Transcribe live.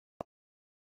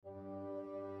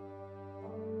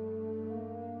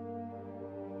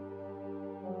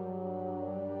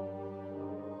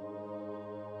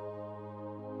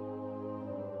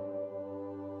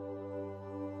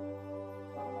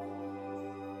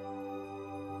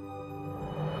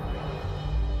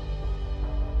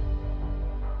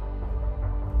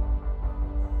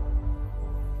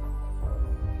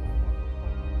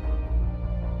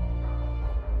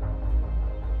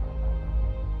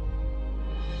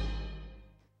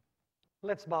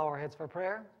Let's bow our heads for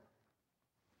prayer.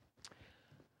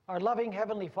 Our loving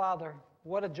Heavenly Father,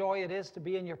 what a joy it is to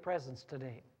be in your presence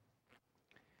today.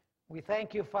 We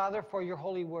thank you, Father, for your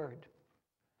holy word,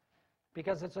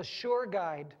 because it's a sure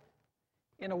guide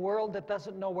in a world that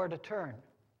doesn't know where to turn,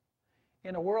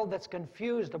 in a world that's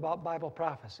confused about Bible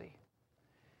prophecy.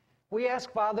 We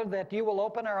ask, Father, that you will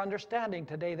open our understanding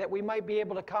today, that we might be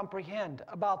able to comprehend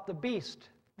about the beast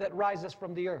that rises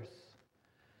from the earth.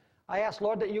 I ask,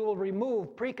 Lord, that you will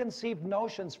remove preconceived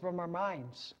notions from our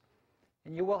minds,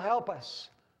 and you will help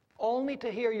us only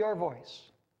to hear your voice.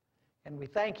 And we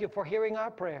thank you for hearing our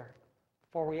prayer,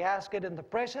 for we ask it in the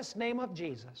precious name of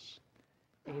Jesus.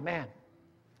 Amen.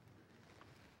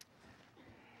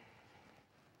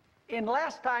 In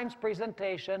last time's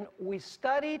presentation, we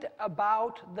studied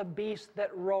about the beast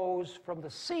that rose from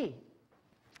the sea.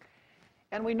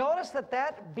 And we noticed that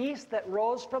that beast that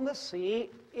rose from the sea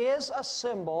is a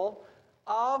symbol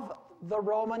of the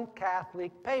Roman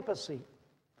Catholic papacy.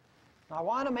 Now, I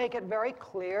want to make it very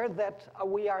clear that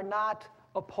we are not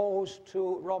opposed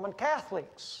to Roman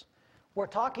Catholics. We're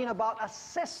talking about a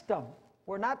system.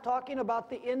 We're not talking about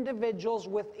the individuals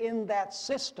within that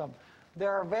system.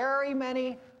 There are very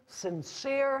many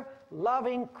sincere,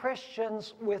 loving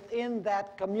Christians within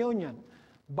that communion.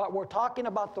 But we're talking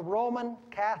about the Roman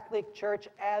Catholic Church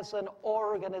as an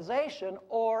organization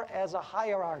or as a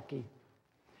hierarchy.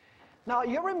 Now,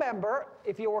 you remember,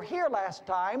 if you were here last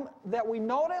time, that we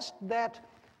noticed that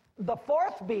the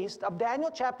fourth beast of Daniel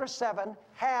chapter 7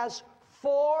 has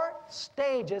 4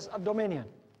 stages of dominion.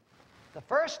 The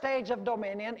first stage of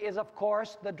dominion is, of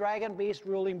course, the dragon beast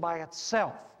ruling by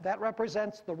itself. That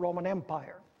represents the Roman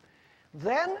Empire.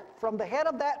 Then, from the head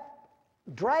of that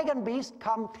dragon beast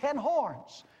come 10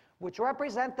 horns, which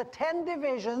represent the 10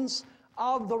 divisions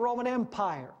of the Roman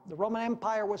Empire. The Roman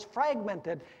Empire was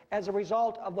fragmented as a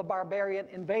result of the barbarian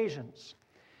invasions.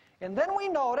 And then we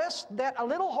notice that a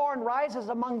little horn rises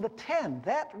among the 10.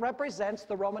 That represents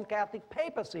the Roman Catholic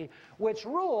papacy, which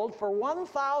ruled for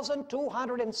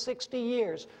 1,260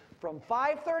 years, from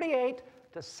 538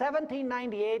 to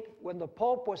 1798, when the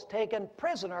Pope was taken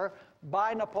prisoner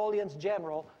by Napoleon's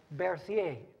general,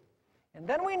 Berthier. And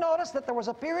then we noticed that there was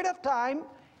a period of time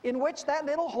in which that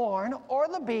little horn, or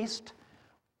the beast,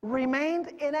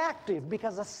 remained inactive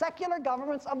because the secular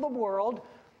governments of the world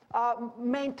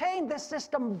maintained this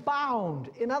system bound.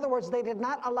 In other words, they did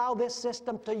not allow this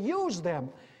system to use them.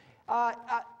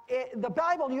 The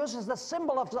Bible uses the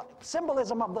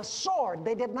symbolism of the sword.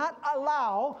 They did not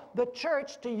allow the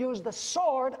church to use the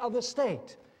sword of the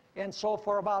state. And so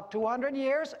for about 200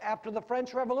 years after the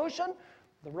French Revolution,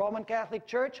 the Roman Catholic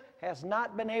Church has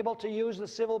not been able to use the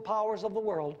civil powers of the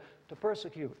world to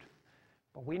persecute.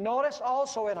 But we notice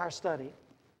also in our study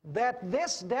that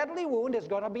this deadly wound is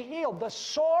going to be healed. The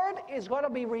sword is going to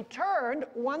be returned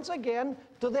once again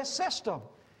to this system.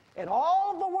 And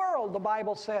all the world, the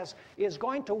Bible says, is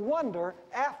going to wonder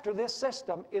after this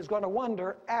system, is going to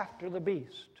wonder after the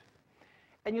beast.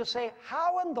 And you say,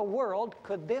 how in the world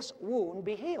could this wound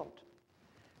be healed?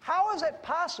 How is it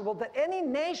possible that any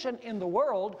nation in the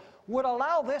world would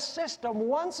allow this system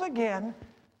once again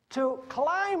to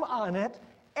climb on it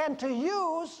and to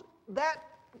use that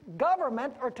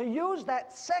government or to use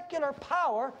that secular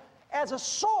power as a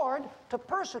sword to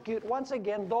persecute once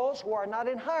again those who are not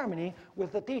in harmony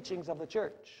with the teachings of the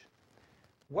church?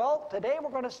 Well, today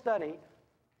we're going to study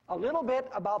a little bit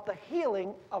about the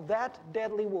healing of that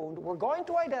deadly wound. We're going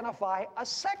to identify a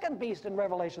second beast in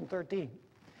Revelation 13.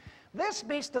 This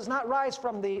beast does not rise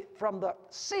from the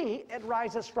sea, it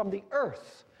rises from the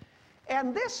earth.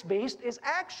 And this beast is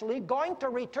actually going to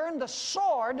return the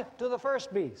sword to the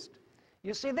first beast.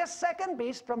 You see, this second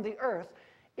beast from the earth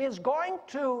is going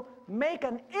to make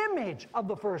an image of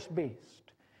the first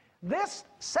beast. This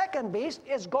second beast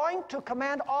is going to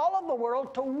command all of the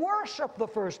world to worship the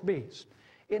first beast.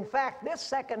 In fact, this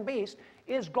second beast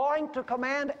is going to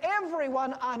command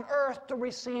everyone on earth to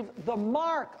receive the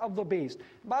mark of the beast.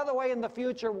 By the way, in the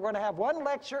future, we're going to have one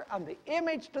lecture on the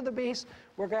image to the beast.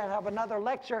 We're going to have another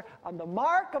lecture on the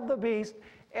mark of the beast.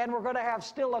 And we're going to have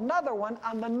still another one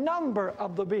on the number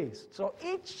of the beast. So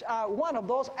each one of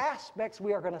those aspects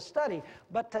we are going to study.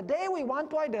 But today we want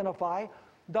to identify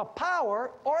the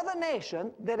power or the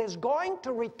nation that is going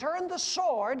to return the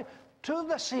sword to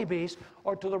the sea beast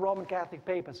or to the Roman Catholic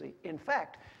papacy. In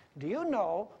fact, do you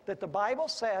know that the Bible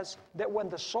says that when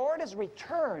the sword is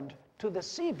returned to the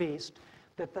sea beast,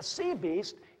 that the sea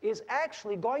beast is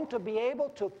actually going to be able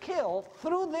to kill,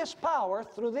 through this power,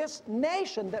 through this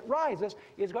nation that rises,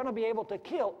 is going to be able to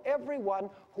kill everyone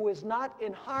who is not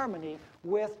in harmony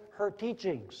with her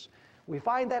teachings. We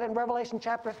find that in Revelation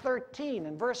chapter 13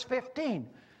 and verse 15.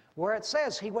 where it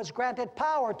says he was granted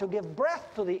power to give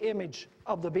breath to the image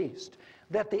of the beast,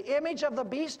 that the image of the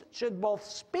beast should both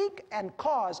speak and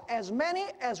cause as many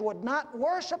as would not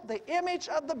worship the image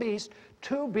of the beast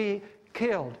to be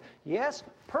killed. Yes,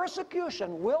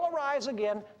 persecution will arise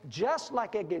again, just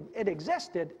like it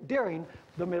existed during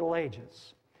the Middle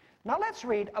Ages. Now let's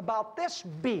read about this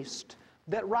beast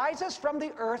that rises from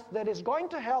the earth that is going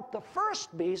to help the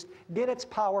first beast get its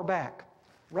power back.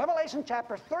 Revelation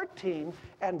chapter 13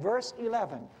 and verse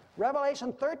 11.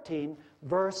 Revelation 13,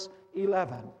 verse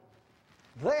 11.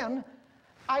 Then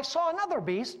I saw another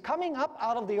beast coming up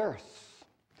out of the earth,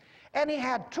 and he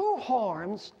had two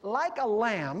horns like a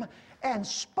lamb and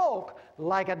spoke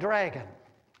like a dragon.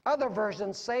 Other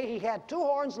versions say he had two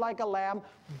horns like a lamb,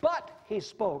 but he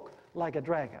spoke like a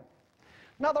dragon.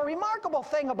 Now the remarkable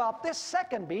thing about this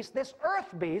second beast, this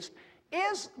earth beast,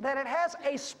 is that it has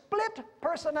a split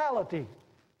personality.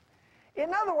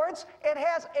 In other words, it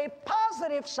has a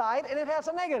positive side and it has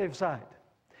a negative side.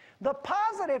 The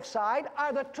positive side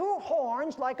are the two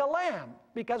horns like a lamb,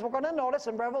 because we're going to notice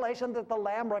in Revelation that the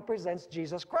lamb represents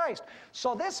Jesus Christ.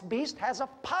 So this beast has a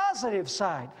positive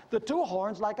side, the two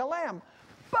horns like a lamb.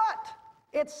 But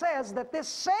it says that this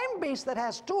same beast that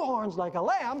has two horns like a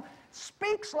lamb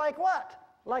speaks like what?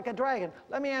 Like a dragon.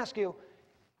 Let me ask you,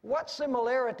 what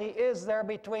similarity is there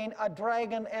between a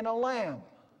dragon and a lamb?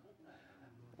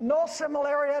 No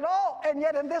similarity at all. And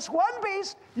yet in this one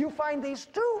beast, you find these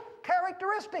two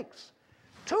characteristics.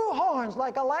 Two horns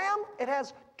like a lamb. It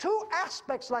has two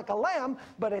aspects like a lamb,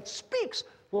 but it speaks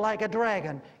like a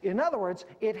dragon. In other words,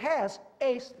 it has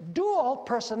a dual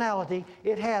personality.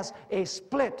 It has a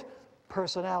split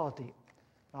personality.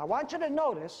 Now, I want you to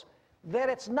notice that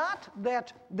it's not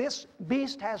that this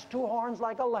beast has two horns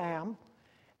like a lamb,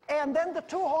 and then the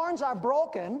two horns are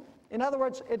broken. In other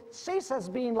words, it ceases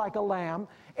being like a lamb,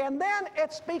 and then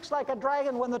it speaks like a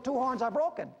dragon when the two horns are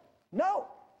broken. No.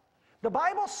 The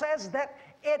Bible says that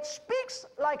it speaks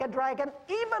like a dragon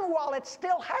even while it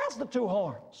still has the two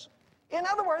horns. In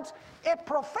other words, it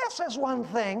professes one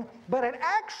thing, but it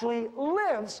actually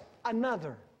lives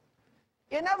another.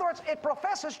 In other words, it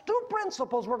professes two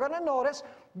principles we're going to notice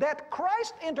that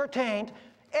Christ entertained,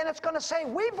 and it's going to say,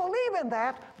 we believe in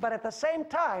that, but at the same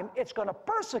time, it's going to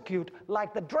persecute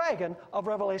like the dragon of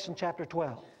Revelation chapter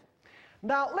 12.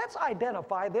 Now, let's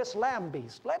identify this lamb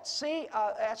beast. Let's see,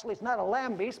 actually it's not a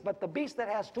lamb beast, but the beast that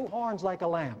has two horns like a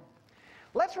lamb.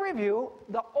 Let's review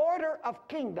the order of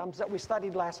kingdoms that we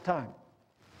studied last time.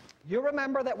 You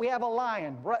remember that we have a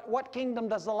lion. What kingdom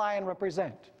does the lion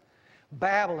represent?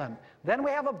 Babylon. Then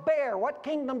we have a bear. What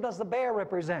kingdom does the bear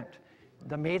represent?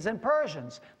 The Medes and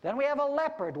Persians. Then we have a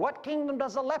leopard. What kingdom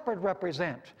does the leopard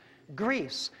represent?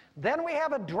 Greece. Then we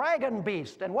have a dragon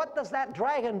beast. And what does that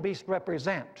dragon beast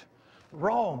represent?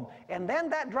 Rome. And then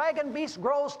that dragon beast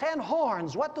grows 10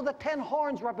 horns. What do the 10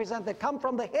 horns represent that come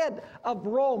from the head of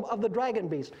Rome, of the dragon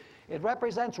beast? It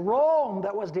represents Rome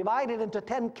that was divided into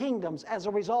 10 kingdoms as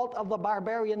a result of the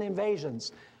barbarian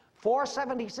invasions.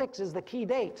 476 is the key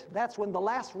date. That's when the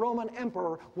last Roman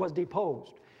emperor was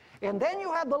deposed. And then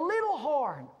you have the little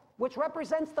horn, which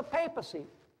represents the papacy,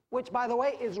 which, by the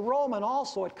way, is Roman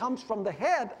also. It comes from the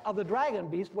head of the dragon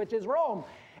beast, which is Rome.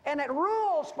 And it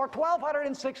rules for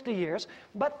 1,260 years.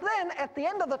 But then, at the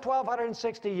end of the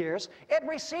 1,260 years, it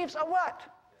receives a what?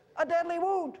 A deadly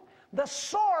wound. The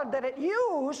sword that it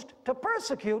used to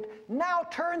persecute now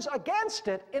turns against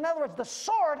it. In other words, the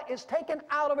sword is taken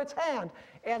out of its hand,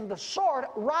 and the sword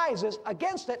rises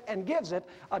against it and gives it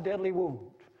a deadly wound.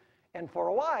 And for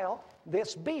a while,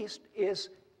 this beast is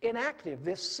inactive.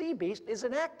 This sea beast is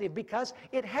inactive because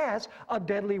it has a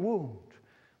deadly wound.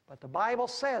 But the Bible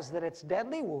says that its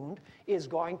deadly wound is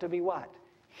going to be what?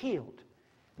 Healed.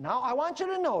 Now, I want you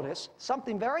to notice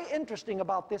something very interesting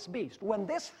about this beast. When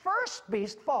this first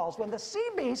beast falls, when the sea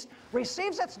beast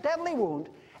receives its deadly wound,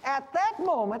 at that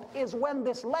moment is when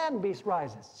this land beast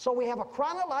rises. So we have a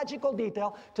chronological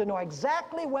detail to know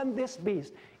exactly when this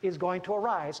beast is going to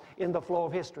arise in the flow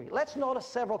of history. Let's notice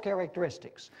several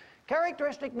characteristics.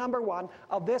 Characteristic number one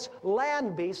of this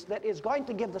land beast that is going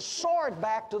to give the sword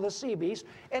back to the sea beast,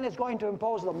 and it's going to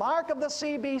impose the mark of the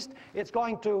sea beast, it's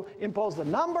going to impose the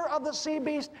number of the sea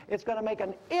beast, it's going to make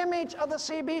an image of the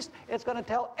sea beast, it's going to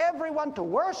tell everyone to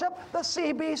worship the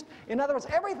sea beast. In other words,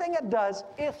 everything it does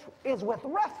is with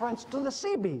reference to the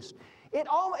sea beast.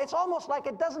 It's almost like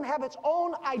it doesn't have its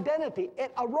own identity.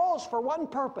 It arose for one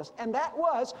purpose, and that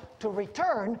was to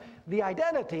return the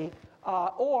identity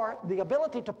or the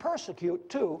ability to persecute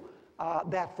to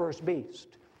that first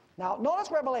beast. Now,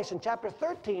 notice Revelation chapter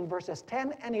 13, verses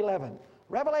 10 and 11.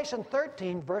 Revelation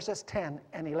 13, verses 10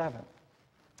 and 11.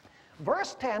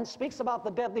 Verse 10 speaks about the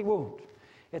deadly wound.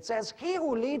 It says, he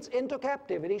who leads into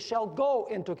captivity shall go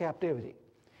into captivity.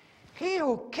 He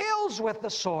who kills with the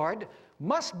sword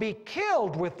must be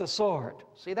killed with the sword.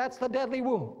 See, that's the deadly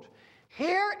wound.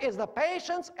 Here is the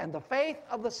patience and the faith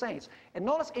of the saints. And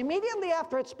notice, immediately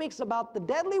after it speaks about the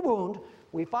deadly wound,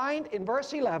 we find in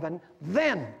verse 11,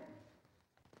 then.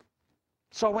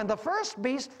 So when the first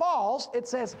beast falls, it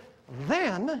says,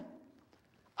 then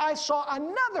I saw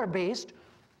another beast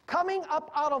coming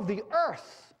up out of the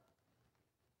earth.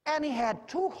 And he had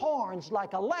two horns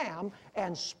like a lamb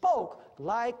and spoke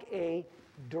like a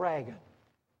dragon.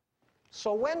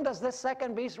 So when does this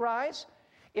second beast rise?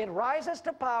 It rises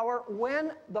to power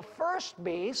when the first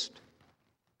beast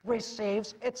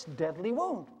receives its deadly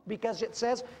wound. Because it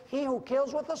says, he who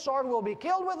kills with the sword will be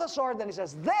killed with the sword. Then he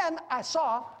says, then I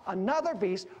saw another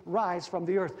beast rise from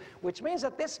the earth. Which means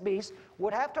that this beast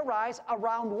would have to rise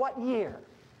around what year?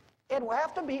 It will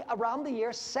have to be around the year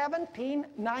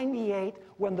 1798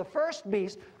 when the first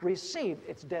beast received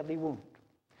its deadly wound.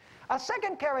 A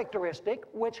second characteristic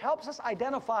which helps us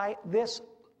identify this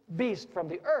beast from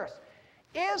the earth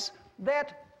is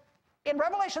that in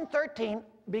Revelation 13,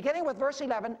 beginning with verse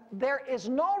 11, there is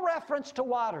no reference to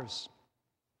waters.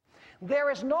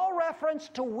 There is no reference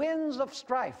to winds of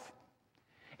strife.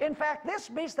 In fact, this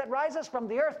beast that rises from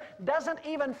the earth doesn't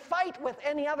even fight with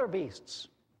any other beasts.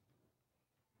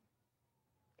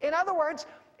 In other words,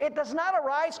 it does not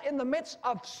arise in the midst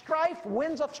of strife.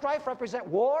 Winds of strife represent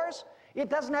wars. It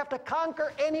doesn't have to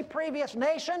conquer any previous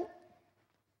nation.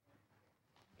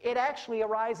 It actually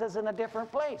arises in a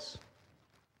different place.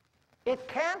 It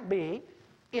can't be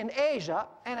in Asia,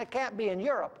 and it can't be in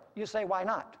Europe. You say, why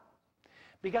not?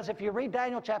 Because if you read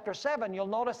Daniel chapter 7, you'll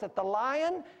notice that the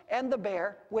lion and the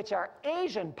bear, which are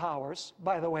Asian powers,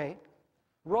 by the way,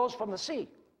 rose from the sea.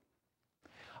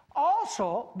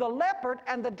 Also, the leopard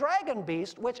and the dragon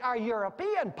beast, which are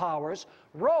European powers,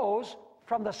 rose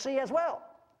from the sea as well.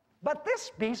 But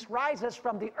this beast rises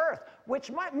from the earth,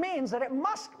 which means that it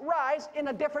must rise in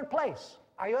a different place.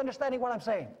 Are you understanding what I'm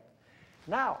saying?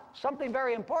 Now, something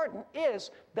very important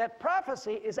is that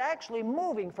prophecy is actually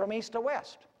moving from east to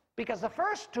west, because the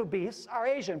first two beasts are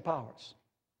Asian powers,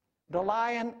 the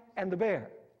lion and the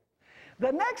bear.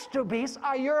 The next two beasts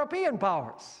are European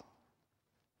powers,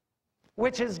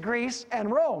 which is Greece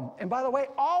and Rome. And by the way,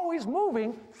 always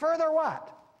moving further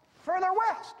what? Further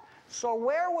west. So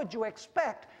where would you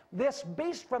expect this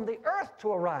beast from the earth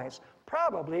to arise?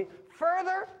 Probably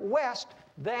further west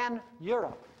than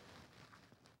Europe.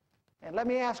 And let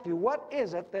me ask you, what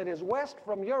is it that is west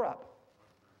from Europe?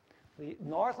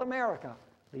 North America,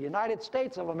 the United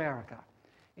States of America.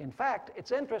 In fact,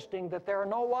 it's interesting that there are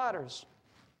no waters.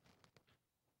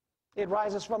 It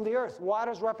rises from the earth.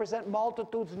 Waters represent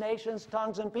multitudes, nations,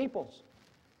 tongues, and peoples.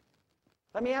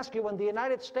 Let me ask you, when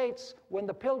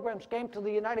the pilgrims came to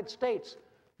the United States,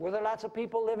 were there lots of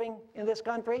people living in this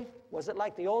country? Was it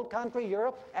like the old country,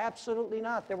 Europe? Absolutely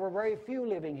not. There were very few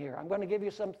living here. I'm going to give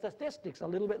you some statistics a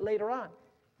little bit later on.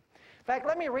 In fact,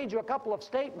 let me read you a couple of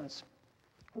statements.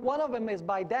 One of them is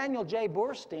by Daniel J.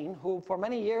 Burstein, who for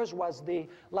many years was the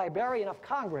Librarian of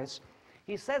Congress.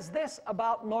 He says this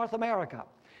about North America.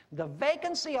 The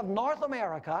vacancy of North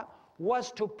America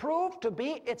was to prove to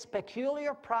be its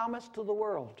peculiar promise to the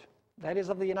world, that is,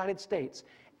 of the United States.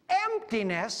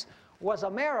 Emptiness was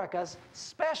America's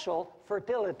special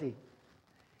fertility.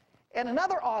 And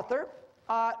another author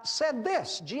said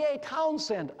this, G.A.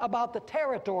 Townsend, about the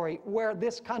territory where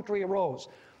this country arose.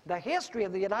 The history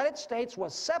of the United States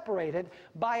was separated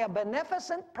by a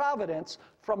beneficent providence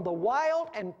from the wild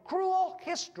and cruel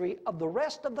history of the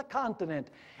rest of the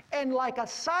continent. And like a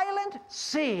silent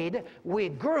seed, we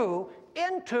grew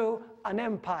into an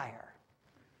empire.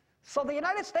 So the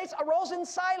United States arose in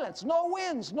silence. No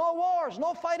winds, no wars,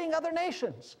 no fighting other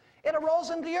nations. It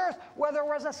arose in the earth where there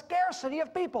was a scarcity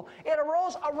of people. It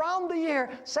arose around the year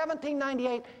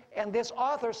 1798, and this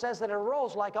author says that it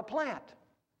arose like a plant.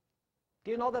 Do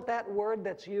you know that that word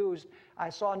that's used, I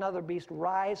saw another beast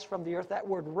rise from the earth, that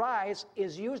word rise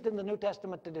is used in the New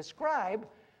Testament to describe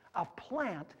a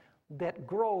plant that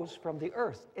grows from the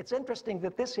earth. It's interesting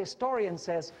that this historian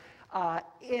says,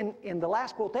 in the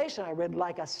last quotation I read,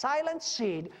 like a silent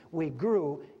seed, we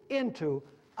grew into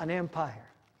an empire.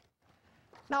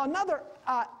 Now, another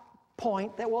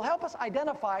point that will help us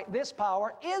identify this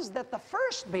power is that the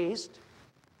first beast,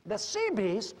 the sea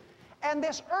beast, and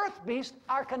this earth beast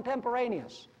are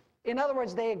contemporaneous. In other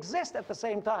words, they exist at the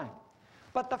same time.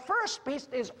 But the first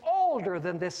beast is older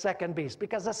than this second beast,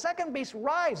 because the second beast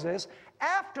rises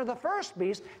after the first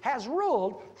beast has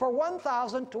ruled for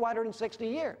 1,260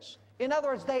 years. In other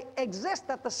words, they exist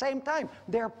at the same time.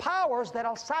 They're powers that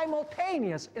are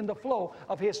simultaneous in the flow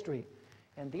of history.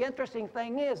 And the interesting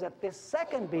thing is that this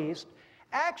second beast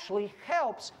actually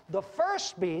helps the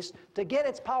first beast to get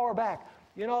its power back.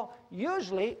 You know,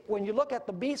 usually when you look at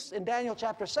the beasts in Daniel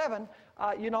chapter 7,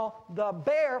 you know, the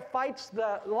bear fights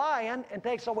the lion and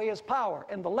takes away his power.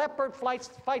 And the leopard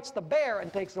fights the bear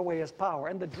and takes away his power.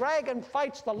 And the dragon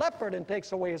fights the leopard and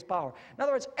takes away his power. In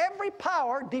other words, every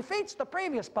power defeats the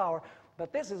previous power.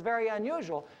 But this is very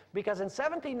unusual, because in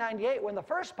 1798, when the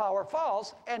first power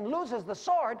falls and loses the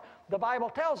sword, the Bible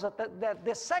tells us that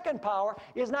this second power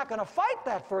is not going to fight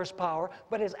that first power,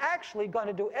 but is actually going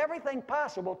to do everything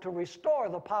possible to restore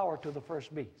the power to the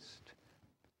first beast.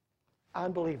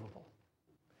 Unbelievable.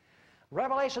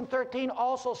 Revelation 13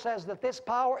 also says that this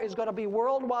power is going to be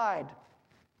worldwide,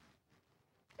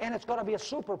 and it's going to be a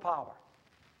superpower.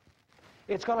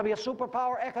 It's going to be a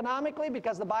superpower economically,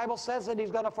 because the Bible says that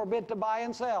he's going to forbid to buy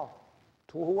and sell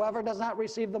to whoever does not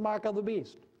receive the mark of the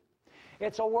beast.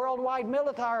 It's a worldwide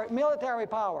military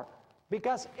power,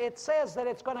 because it says that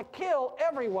it's going to kill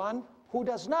everyone who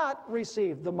does not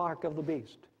receive the mark of the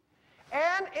beast.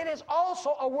 And it is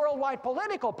also a worldwide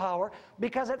political power,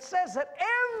 because it says that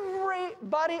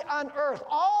everybody on earth,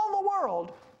 all the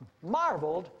world,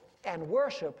 marveled and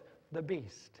worshiped the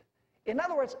beast. In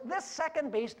other words, this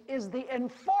second beast is the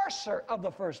enforcer of the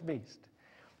first beast.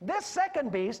 This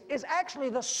second beast is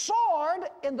actually the sword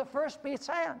in the first beast's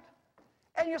hand.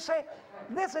 And you say,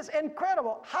 this is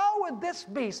incredible. How would this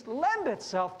beast lend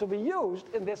itself to be used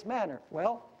in this manner?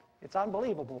 Well, it's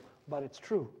unbelievable, but it's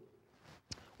true.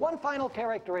 One final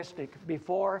characteristic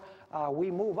before we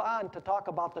move on to talk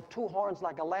about the two horns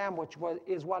like a lamb, which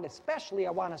is what especially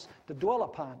I want us to dwell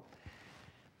upon.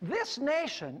 This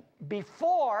nation,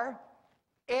 before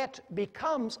it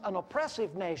becomes an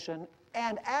oppressive nation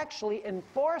and actually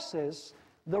enforces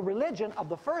the religion of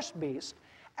the first beast,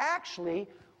 actually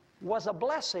was a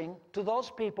blessing to those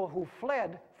people who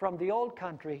fled from the old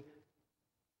country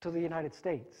to the United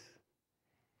States.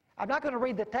 I'm not going to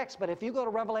read the text, but if you go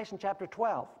to Revelation chapter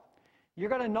 12, you're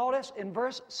going to notice in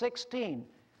verse 16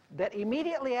 that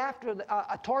immediately after,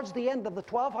 towards the end of the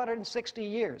 1260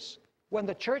 years, when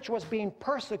the church was being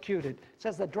persecuted, it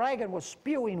says the dragon was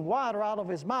spewing water out of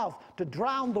his mouth to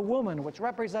drown the woman, which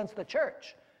represents the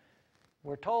church.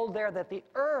 We're told there that the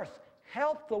earth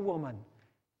helped the woman,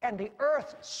 and the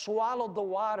earth swallowed the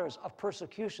waters of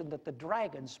persecution that the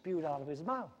dragon spewed out of his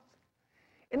mouth.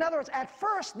 In other words, at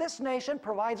first, this nation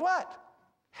provides what?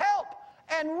 Help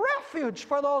and refuge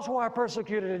for those who are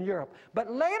persecuted in Europe. But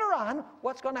later on,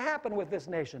 what's going to happen with this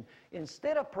nation?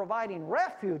 Instead of providing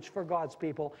refuge for God's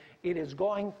people, it is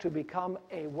going to become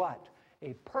a what?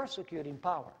 A persecuting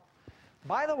power.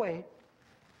 By the way,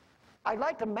 I'd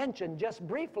like to mention just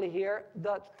briefly here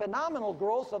the phenomenal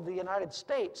growth of the United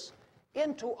States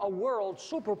into a world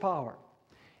superpower.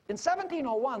 In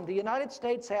 1701, the United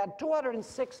States had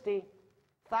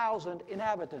 260,000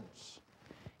 inhabitants.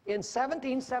 In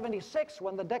 1776,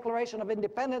 when the Declaration of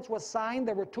Independence was signed,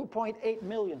 there were 2.8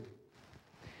 million.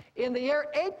 In the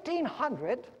year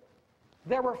 1800,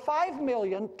 there were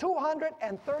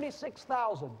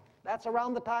 5,236,000. That's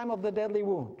around the time of the deadly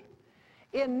wound.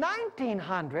 In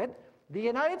 1900, the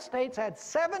United States had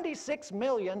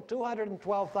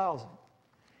 76,212,000.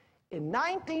 In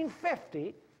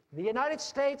 1950, the United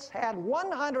States had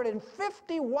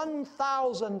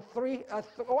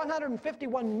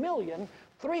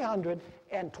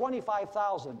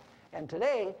 151,325,000. And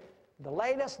today, the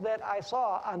latest that I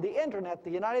saw on the internet,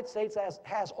 the United States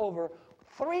has over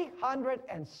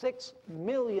 306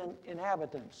 million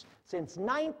inhabitants. Since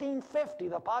 1950,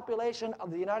 the population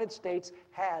of the United States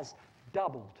has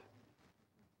doubled.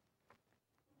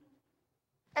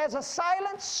 As a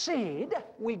silent seed,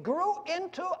 we grew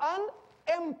into an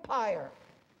empire.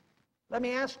 Let me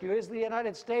ask you, is the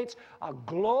United States a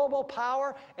global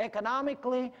power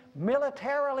economically,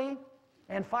 militarily,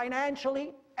 and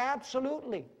financially?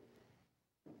 Absolutely.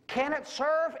 Can it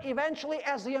serve eventually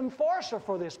as the enforcer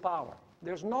for this power?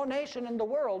 There's no nation in the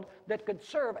world that could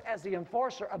serve as the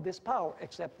enforcer of this power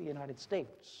except the United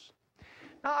States.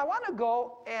 Now, I want to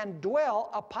go and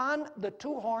dwell upon the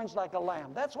two horns like a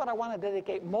lamb. That's what I want to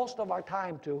dedicate most of our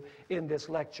time to in this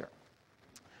lecture.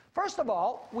 First of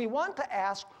all, we want to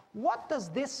ask, what does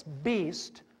this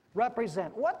beast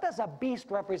represent? What does a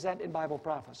beast represent in Bible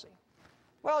prophecy?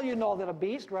 Well, you know that a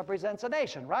beast represents a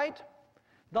nation, right?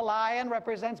 The lion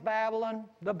represents Babylon,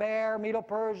 the bear,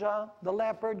 Medo-Persia, the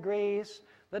leopard, Greece,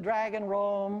 the dragon,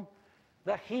 Rome,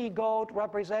 the he-goat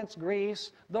represents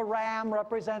Greece, the ram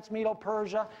represents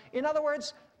Medo-Persia. In other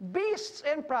words, beasts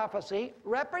in prophecy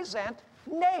represent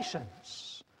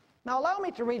nations. Now, allow me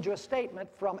to read you a statement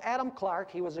from Adam Clarke.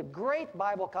 He was a great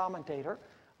Bible commentator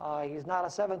He's not a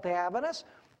Seventh-day Adventist,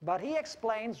 but he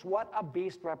explains what a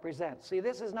beast represents. See,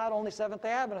 this is not only Seventh-day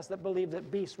Adventists that believe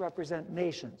that beasts represent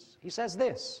nations. He says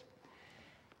this: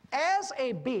 as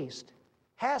a beast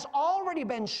has already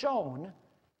been shown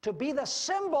to be the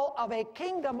symbol of a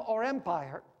kingdom or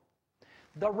empire,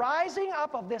 the rising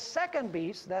up of this second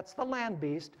beast, that's the land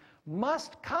beast,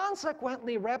 must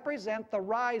consequently represent the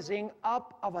rising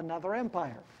up of another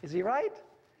empire. Is he right?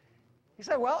 He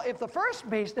said, well, if the first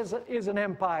beast is an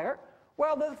empire,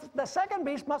 well, the second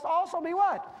beast must also be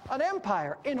what? An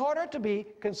empire, in order to be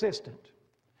consistent.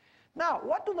 Now,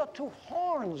 what do the two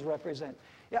horns represent?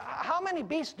 How many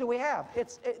beasts do we have?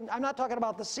 I'm not talking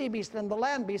about the sea beast and the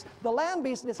land beast. The land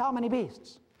beast is how many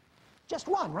beasts? Just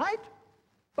one, right?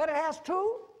 But it has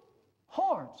two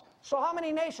horns. So how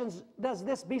many nations does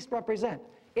this beast represent?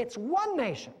 It's one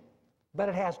nation, but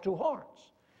it has two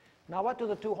horns. Now, what do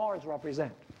the two horns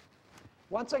represent?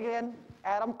 Once again,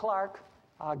 Adam Clark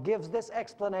gives this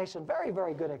explanation, very,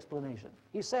 very good explanation.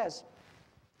 He says,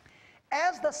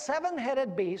 as the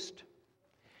seven-headed beast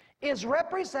is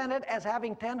represented as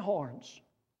having 10 horns,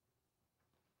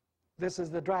 this is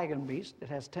the dragon beast, it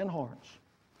has 10 horns,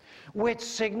 which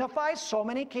signifies so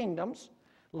many kingdoms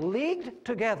leagued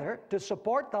together to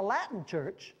support the Latin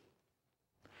church,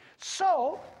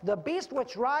 so the beast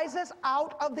which rises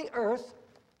out of the earth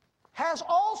has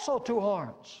also two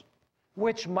horns,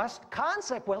 which must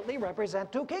consequently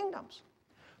represent two kingdoms.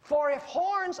 For if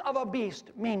horns of a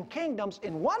beast mean kingdoms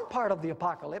in one part of the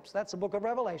apocalypse, that's the book of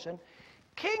Revelation,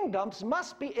 kingdoms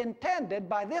must be intended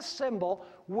by this symbol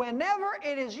whenever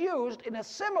it is used in a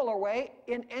similar way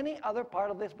in any other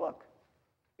part of this book.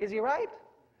 Is he right?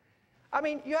 I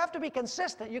mean, you have to be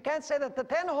consistent. You can't say that the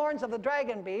 10 horns of the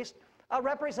dragon beast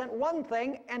represent one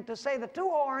thing, and to say the two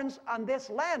horns on this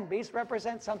land beast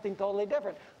represent something totally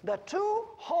different. The two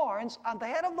horns on the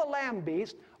head of the lamb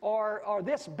beast, or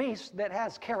this beast that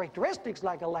has characteristics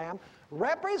like a lamb,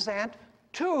 represent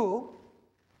two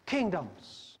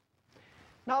kingdoms.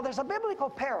 Now, there's a biblical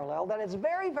parallel that is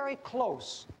very, very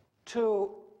close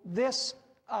to this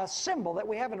symbol that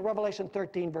we have in Revelation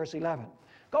 13, verse 11.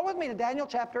 Go with me to Daniel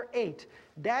chapter 8.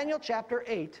 Daniel chapter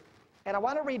 8. And I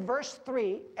want to read verse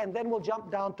 3, and then we'll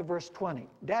jump down to verse 20.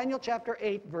 Daniel chapter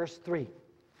 8, verse 3.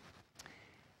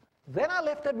 Then I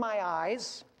lifted my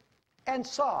eyes and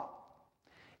saw,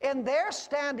 and there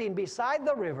standing beside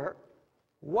the river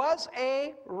was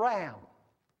a ram.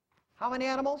 How many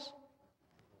animals?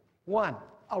 One.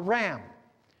 A ram.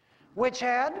 Which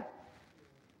had,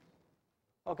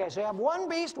 okay, so you have one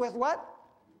beast with what?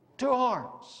 Two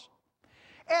horns.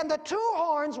 And the two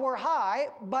horns were high,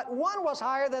 but one was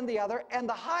higher than the other, and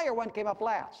the higher one came up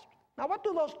last. Now, what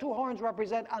do those two horns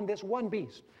represent on this one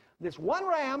beast? This one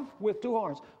ram with two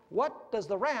horns. What does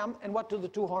the ram and what do the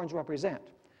two horns represent?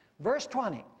 Verse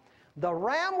 20. The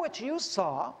ram which you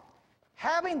saw,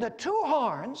 having the two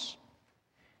horns,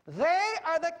 they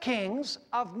are the kings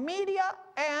of Media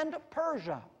and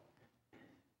Persia.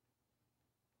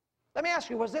 Let me ask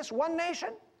you, was this one nation?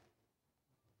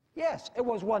 Yes, it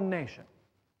was one nation.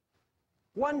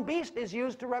 One beast is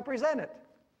used to represent it.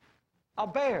 A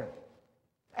bear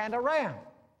and a ram.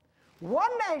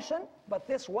 One nation, but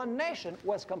this one nation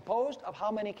was composed of how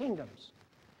many kingdoms?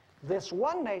 This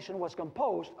one nation was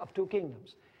composed of two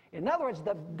kingdoms. In other words,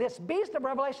 this beast of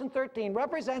Revelation 13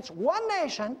 represents one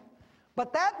nation,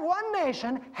 but that one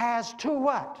nation has two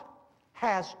what?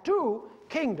 Has two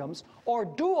kingdoms, or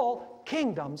dual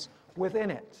kingdoms within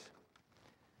it.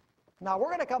 Now, we're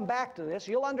going to come back to this.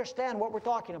 You'll understand what we're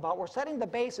talking about. We're setting the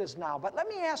basis now. But let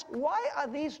me ask, why are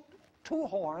these two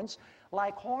horns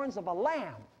like horns of a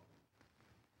lamb?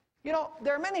 You know,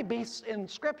 there are many beasts in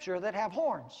Scripture that have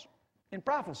horns in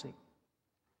prophecy.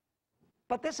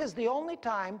 But this is the only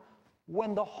time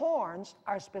when the horns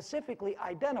are specifically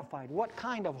identified. What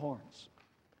kind of horns?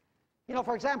 You know,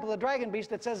 for example, the dragon beast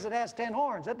that says it has 10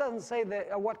 horns. It doesn't say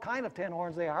what kind of 10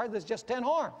 horns they are. There's just 10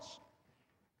 horns.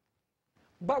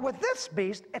 But with this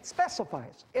beast, it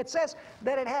specifies. It says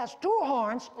that it has two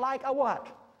horns like a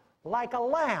what? Like a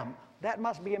lamb. That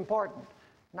must be important.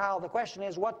 Now, the question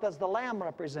is, what does the lamb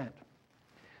represent?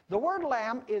 The word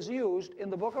lamb is used in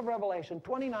the book of Revelation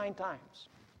 29 times.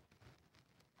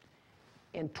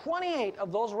 In 28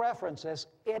 of those references,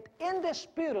 it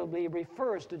indisputably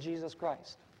refers to Jesus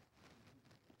Christ.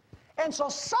 And so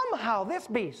somehow this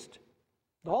beast,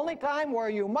 the only time where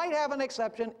you might have an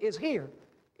exception is here,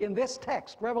 in this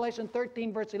text, Revelation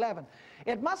 13, verse 11.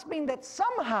 It must mean that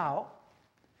somehow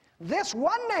this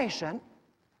one nation,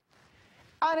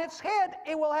 on its head,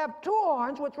 it will have two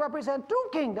horns, which represent two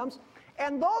kingdoms,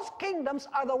 and those kingdoms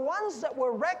are the ones that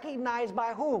were recognized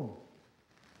by whom?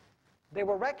 They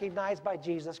were recognized by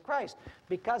Jesus Christ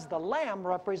because the lamb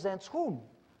represents whom?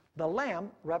 The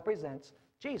lamb represents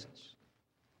Jesus.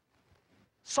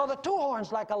 So the two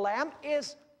horns like a lamb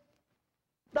is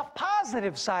the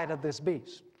positive side of this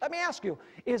beast. Let me ask you,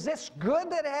 is this good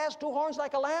that it has two horns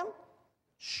like a lamb?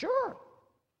 Sure.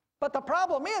 But the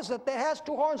problem is that it has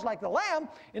two horns like the lamb.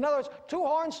 In other words, two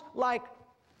horns like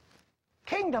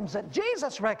kingdoms that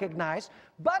Jesus recognized,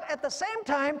 but at the same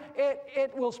time,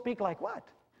 it will speak like what?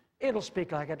 It'll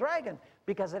speak like a dragon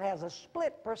because it has a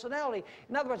split personality.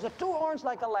 In other words, the two horns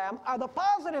like a lamb are the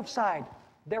positive side.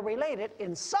 They're related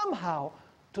in somehow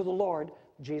to the Lord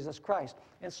Jesus Christ.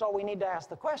 And so we need to ask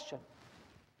the question,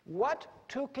 what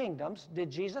two kingdoms did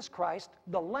Jesus Christ,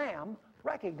 the Lamb,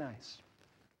 recognize?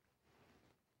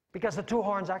 Because the two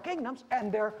horns are kingdoms,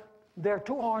 and they're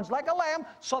two horns like a lamb,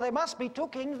 so they must be two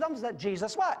kingdoms that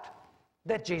Jesus what?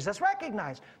 That Jesus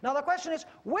recognized. Now the question is,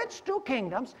 which two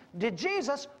kingdoms did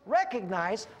Jesus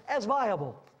recognize as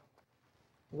viable?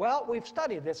 Well, we've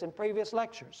studied this in previous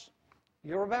lectures.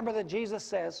 You remember that Jesus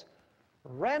says,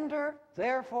 "Render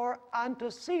therefore unto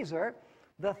Caesar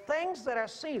the things that are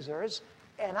Caesar's,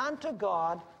 and unto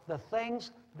God the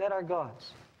things that are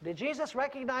God's." Did Jesus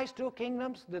recognize two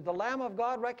kingdoms? Did the Lamb of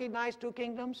God recognize two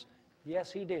kingdoms?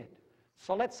 Yes, he did.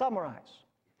 So let's summarize.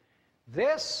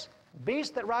 This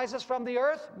beast that rises from the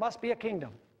earth must be a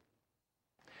kingdom.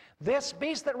 This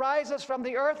beast that rises from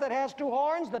the earth that has two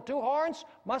horns, the two horns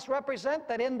must represent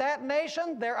that in that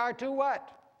nation there are two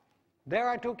what? There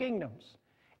are two kingdoms.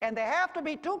 And they have to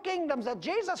be two kingdoms that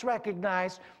Jesus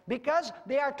recognized because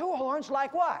they are two horns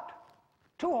like what?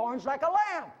 Two horns like a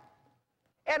lamb.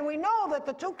 And we know that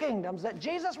the two kingdoms that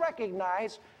Jesus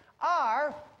recognized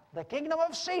are the kingdom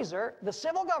of Caesar, the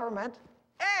civil government,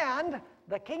 and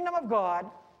the kingdom of God,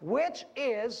 which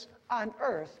is on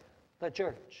earth, the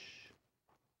church.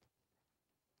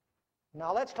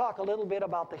 Now let's talk a little bit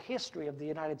about the history of the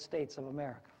United States of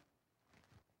America.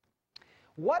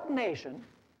 What nation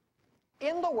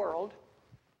in the world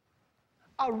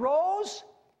arose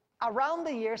around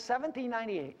the year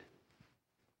 1798?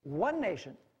 One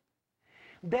nation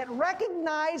that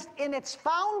recognized in its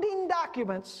founding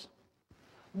documents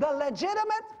the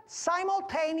legitimate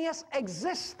simultaneous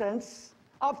existence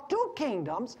of two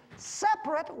kingdoms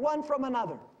separate one from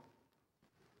another.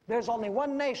 There's only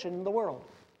one nation in the world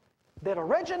that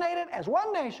originated as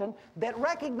one nation that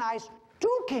recognized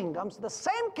two kingdoms, the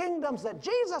same kingdoms that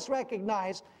Jesus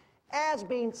recognized as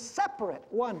being separate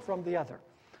one from the other.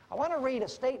 I want to read a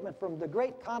statement from The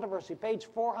Great Controversy, page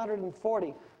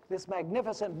 440, this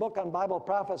magnificent book on Bible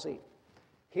prophecy.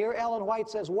 Here Ellen White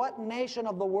says, "What nation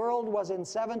of the world was in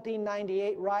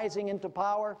 1798 rising into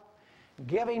power,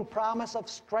 giving promise of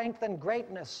strength and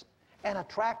greatness, and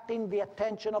attracting the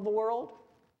attention of the world?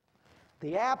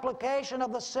 The application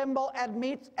of the symbol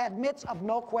admits of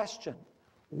no question.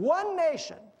 One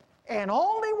nation, and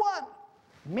only one,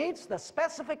 meets the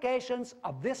specifications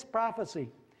of this prophecy.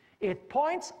 It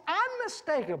points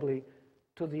unmistakably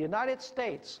to the United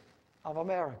States of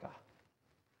America."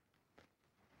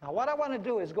 Now what I want to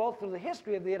do is go through the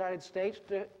history of the United States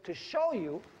to show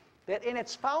you that in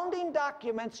its founding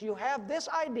documents you have this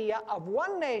idea of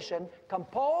one nation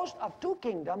composed of two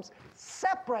kingdoms,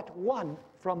 separate one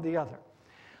from the other.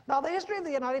 Now the history of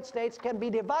the United States can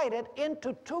be divided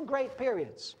into two great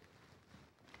periods.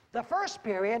 The first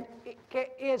period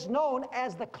is known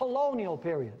as the colonial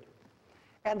period,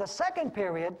 and the second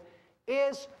period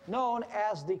is known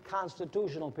as the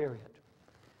constitutional period.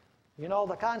 You know,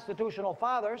 the constitutional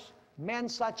fathers, men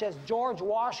such as George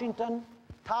Washington,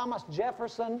 Thomas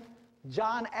Jefferson,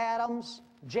 John Adams,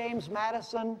 James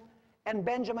Madison, and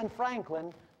Benjamin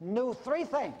Franklin, knew three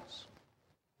things.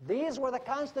 These were the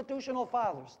constitutional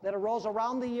fathers that arose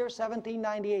around the year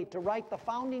 1798 to write the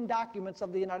founding documents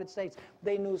of the United States.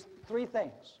 They knew three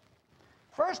things.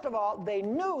 First of all, they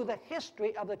knew the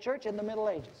history of the church in the Middle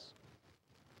Ages.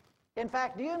 In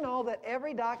fact, do you know that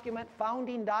every document,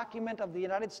 founding document of the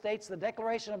United States, the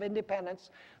Declaration of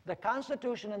Independence, the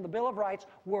Constitution, and the Bill of Rights,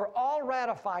 were all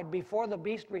ratified before the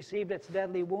beast received its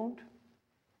deadly wound?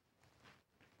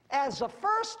 As the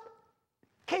first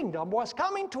kingdom was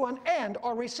coming to an end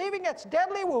or receiving its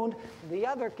deadly wound, the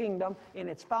other kingdom in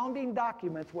its founding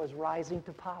documents was rising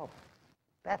to power.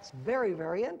 That's very,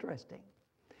 very interesting.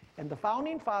 And the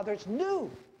founding fathers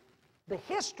knew the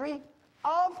history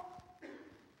of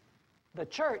the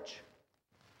church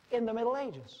in the Middle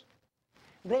Ages.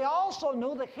 They also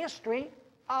knew the history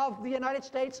of the United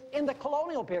States in the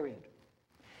colonial period.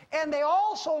 And they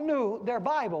also knew their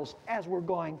Bibles, as we're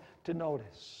going to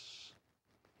notice.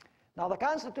 Now, the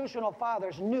constitutional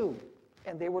fathers knew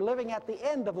and they were living at the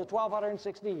end of the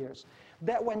 1260 years,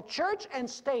 that when church and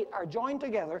state are joined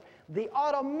together, the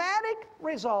automatic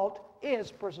result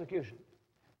is persecution.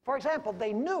 For example,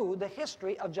 they knew the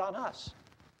history of John Huss,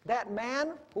 that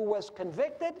man who was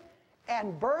convicted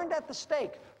and burned at the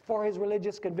stake for his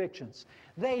religious convictions.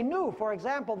 They knew, for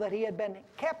example, that he had been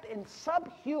kept in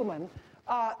subhuman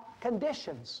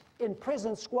conditions in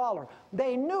prison squalor.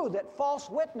 They knew that false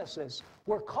witnesses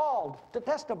were called to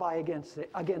testify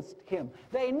against him.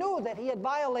 They knew that he had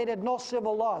violated no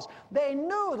civil laws. They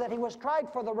knew that he was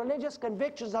tried for the religious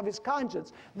convictions of his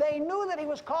conscience. They knew that he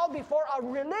was called before a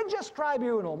religious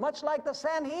tribunal, much like the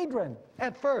Sanhedrin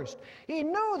at first. He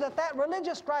knew that that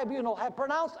religious tribunal had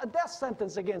pronounced a death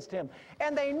sentence against him.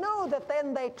 And they knew that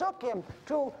then they took him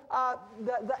to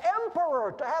the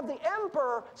emperor, to have the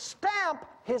emperor stamp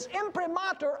his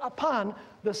imprimatur upon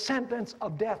the sentence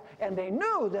of death. And they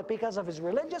knew that because of his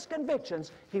religious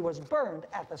convictions, he was burned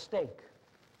at the stake.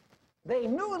 They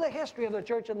knew the history of the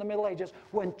church in the Middle Ages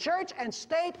when church and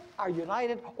state are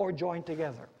united or joined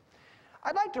together.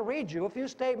 I'd like to read you a few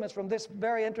statements from this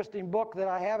very interesting book that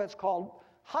I have. It's called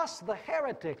Huss the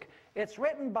Heretic. It's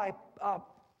written by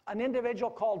an individual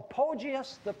called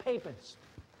Poggius the Papist.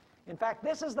 In fact,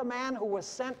 this is the man who was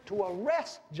sent to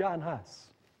arrest John Huss.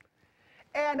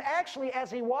 And actually, as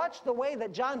he watched the way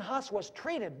that John Huss was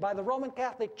treated by the Roman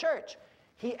Catholic Church,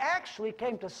 he actually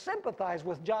came to sympathize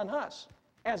with John Huss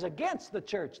as against the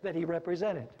church that he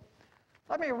represented.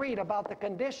 Let me read about the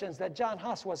conditions that John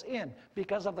Huss was in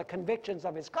because of the convictions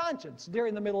of his conscience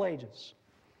during the Middle Ages.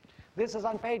 This is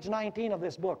on page 19 of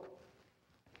this book.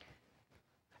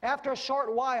 After a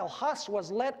short while, Huss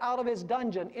was let out of his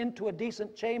dungeon into a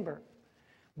decent chamber,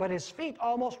 but his feet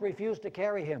almost refused to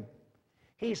carry him.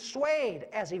 He swayed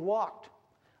as he walked.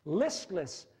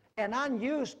 Listless and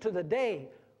unused to the day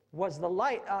was the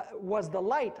light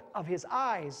of his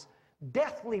eyes,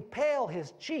 deathly pale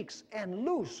his cheeks, and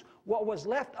loose what was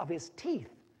left of his teeth,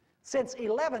 since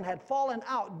 11 had fallen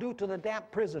out due to the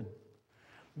damp prison.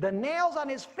 The nails on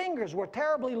his fingers were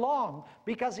terribly long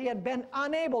because he had been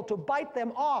unable to bite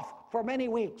them off for many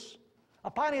weeks.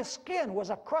 Upon his skin was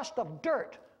a crust of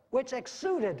dirt which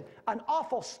exuded an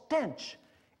awful stench,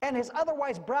 and his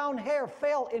otherwise brown hair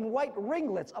fell in white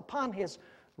ringlets upon his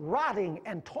rotting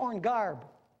and torn garb.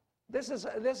 This is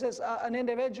an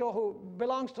individual who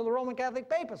belongs to the Roman Catholic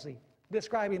papacy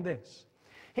describing this.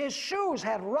 His shoes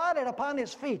had rotted upon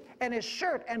his feet, and his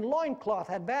shirt and loincloth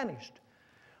had vanished.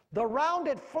 The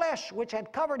rounded flesh which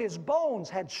had covered his bones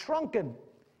had shrunken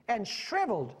and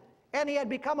shriveled, and he had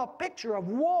become a picture of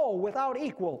woe without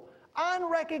equal,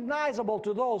 unrecognizable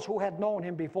to those who had known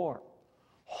him before.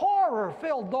 Horror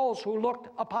filled those who looked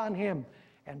upon him,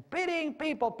 and pitying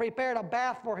people prepared a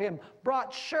bath for him,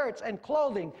 brought shirts and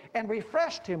clothing, and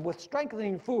refreshed him with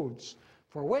strengthening foods,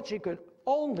 for which he could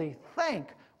only thank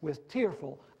with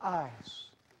tearful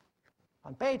eyes.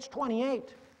 On page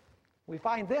 28, we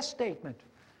find this statement: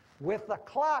 with the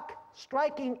clock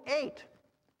striking 8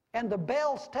 and the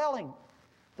bells telling,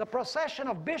 the procession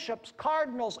of bishops,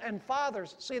 cardinals, and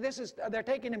fathers. See, they're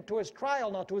taking him to his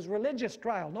trial now, to his religious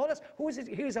trial. Notice who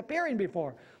he's appearing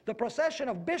before. The procession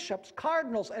of bishops,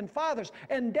 cardinals, and fathers,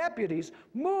 and deputies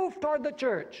moved toward the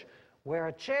church, where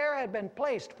a chair had been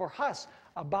placed for Huss,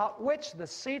 about which the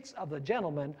seats of the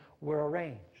gentlemen were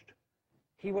arranged.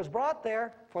 He was brought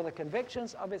there for the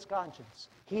convictions of his conscience.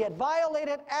 He had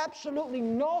violated absolutely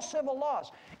no civil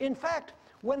laws. In fact,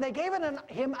 when they gave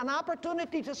him an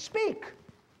opportunity to speak,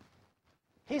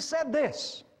 he said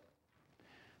this: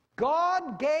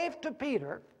 God gave to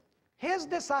Peter, his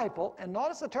disciple, and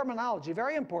notice the terminology,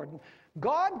 very important.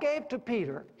 God gave to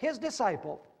Peter, his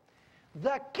disciple,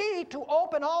 the key to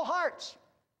open all hearts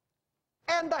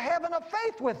and the heaven of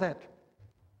faith with it,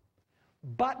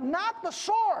 but not the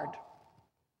sword.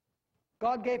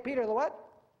 God gave Peter the what?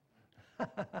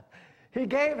 He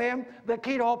gave him the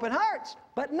key to open hearts,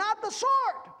 but not the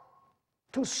sword,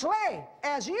 to slay,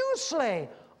 as you slay,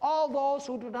 all those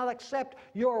who do not accept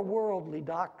your worldly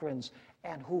doctrines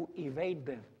and who evade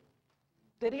them.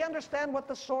 Did he understand what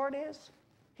the sword is?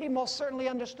 He most certainly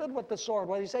understood what the sword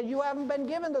was. He said, you haven't been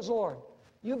given the sword.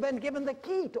 You've been given the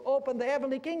key to open the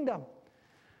heavenly kingdom.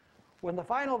 When the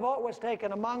final vote was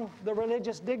taken among the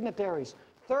religious dignitaries,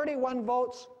 31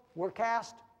 votes were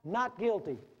cast not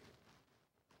guilty.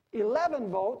 11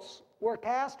 votes were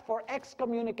cast for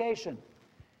excommunication,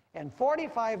 and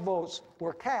 45 votes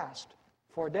were cast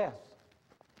for death.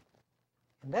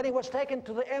 And then he was taken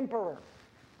to the emperor,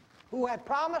 who had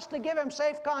promised to give him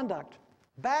safe conduct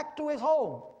back to his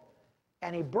home,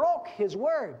 and he broke his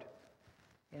word.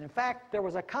 And in fact, there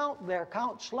was a count there,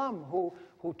 Count Slum,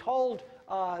 who told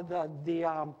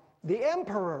the the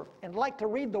emperor, and I'd like to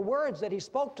read the words that he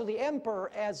spoke to the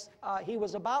emperor as he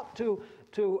was about to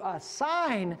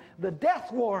sign the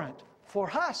death warrant for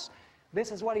Huss.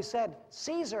 This is what he said: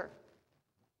 Caesar.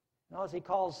 Notice he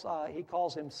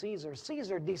calls him Caesar.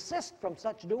 Caesar, desist from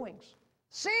such doings.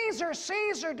 Caesar,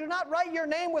 Caesar, do not write your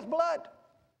name with blood.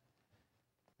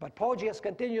 But Poggius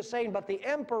continues saying, but the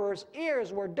emperor's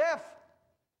ears were deaf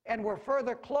and were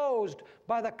further closed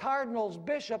by the cardinals,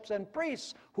 bishops, and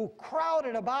priests who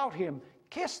crowded about him,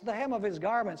 kissed the hem of his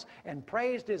garments, and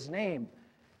praised his name,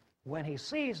 when he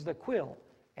seized the quill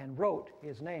and wrote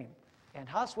his name. And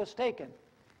Huss was taken,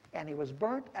 and he was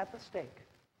burnt at the stake.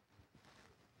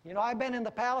 You know, I've been in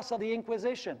the palace of the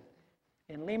Inquisition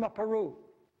in Lima, Peru.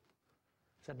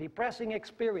 It's a depressing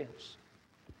experience.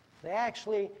 They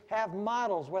actually have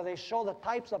models where they show the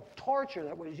types of torture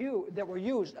that were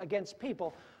used against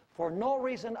people for no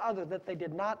reason other than they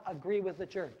did not agree with the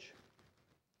church.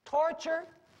 Torture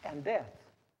and death.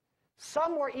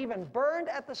 Some were even burned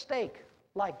at the stake,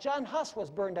 like John Huss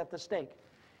was burned at the stake.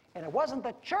 And it wasn't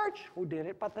the church who did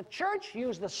it, but the church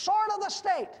used the sword of the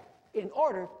state in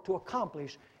order to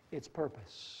accomplish its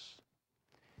purpose.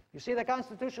 You see, the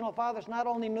Constitutional Fathers not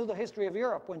only knew the history of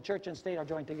Europe when church and state are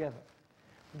joined together,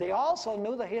 they also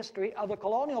knew the history of the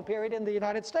colonial period in the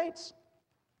United States.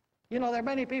 You know, there are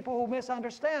many people who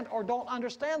misunderstand or don't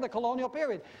understand the colonial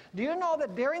period. Do you know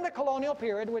that during the colonial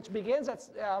period, which begins at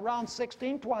around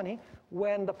 1620,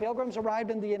 when the Pilgrims arrived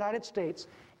in the United States,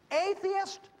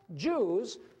 atheist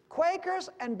Jews, Quakers,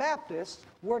 and Baptists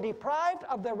were deprived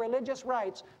of their religious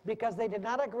rights because they did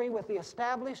not agree with the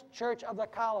established church of the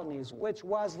colonies, which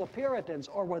was the Puritans,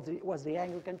 or was the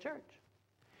Anglican Church.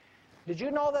 Did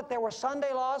you know that there were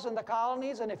Sunday laws in the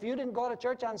colonies, and if you didn't go to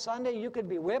church on Sunday, you could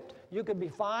be whipped, you could be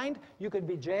fined, you could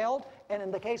be jailed, and in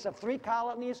the case of 3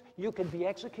 colonies, you could be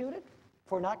executed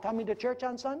for not coming to church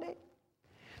on Sunday?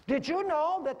 Did you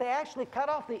know that they actually cut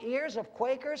off the ears of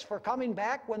Quakers for coming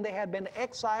back when they had been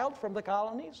exiled from the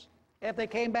colonies? If they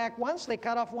came back once, they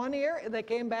cut off 1 ear. If they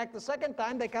came back the second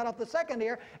time, they cut off the second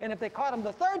ear. And if they caught them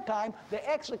the third time, they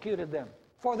executed them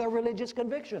for their religious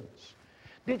convictions.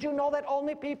 Did you know that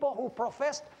only people who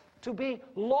professed to be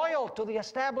loyal to the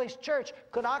established church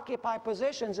could occupy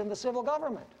positions in the civil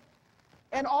government?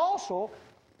 And also,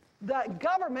 the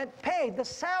government paid the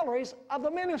salaries of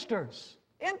the ministers,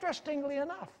 interestingly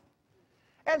enough.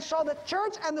 And so the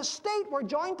church and the state were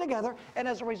joined together, and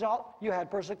as a result, you had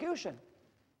persecution.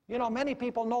 You know, many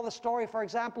people know the story, for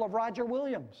example, of Roger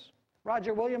Williams.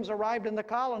 Roger Williams arrived in the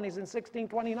colonies in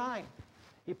 1629.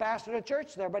 He pastored a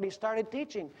church there, but he started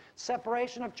teaching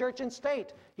separation of church and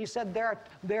state. He said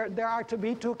there are to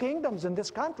be 2 kingdoms in this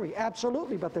country.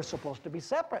 Absolutely, but they're supposed to be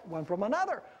separate, one from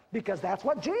another, because that's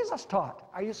what Jesus taught.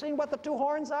 Are you seeing what the 2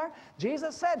 horns are?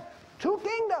 Jesus said 2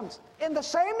 kingdoms in the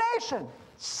same nation,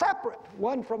 separate,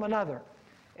 one from another.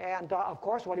 And of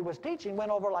course, what he was teaching went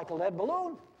over like a lead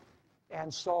balloon.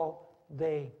 And so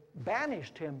they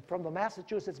banished him from the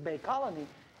Massachusetts Bay Colony.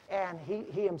 And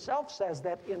he himself says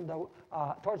that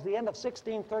towards the end of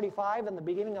 1635 and the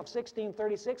beginning of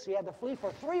 1636, he had to flee for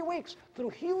 3 weeks through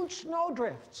huge snow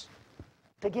drifts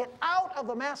to get out of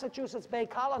the Massachusetts Bay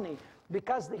Colony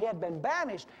because he had been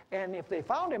banished. And if they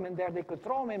found him in there, they could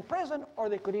throw him in prison or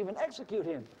they could even execute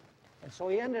him. And so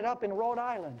he ended up in Rhode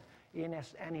Island,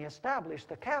 and he established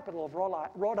the capital of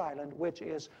Rhode Island, which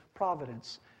is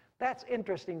Providence. That's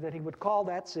interesting that he would call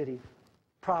that city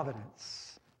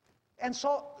Providence. And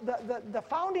so the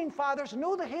founding fathers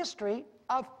knew the history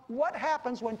of what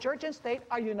happens when church and state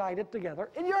are united together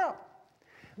in Europe.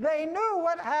 They knew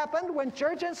what happened when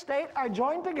church and state are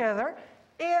joined together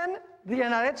in the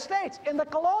United States in the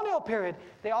colonial period.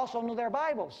 They also knew their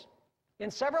Bibles.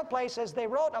 In several places they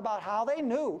wrote about how they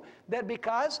knew that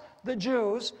because the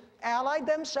Jews allied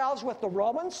themselves with the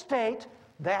Roman state,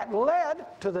 that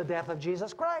led to the death of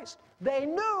Jesus Christ. They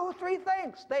knew 3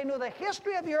 things. They knew the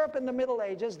history of Europe in the Middle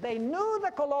Ages, they knew the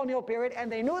colonial period,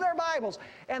 and they knew their Bibles.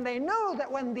 And they knew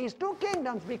that when these 2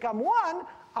 kingdoms become one,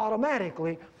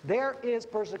 automatically there is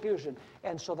persecution.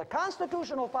 And so the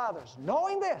Constitutional Fathers,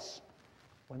 knowing this,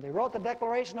 when they wrote the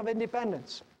Declaration of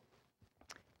Independence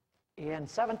in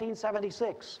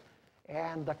 1776,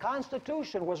 and the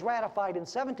Constitution was ratified in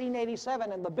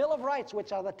 1787, and the Bill of Rights,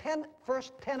 which are the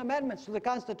first 10 amendments to the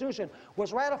Constitution,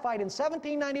 was ratified in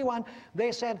 1791,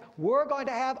 they said, we're going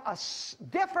to have a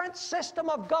different system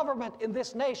of government in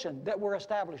this nation that we're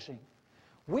establishing.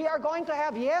 We are going to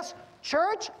have, yes,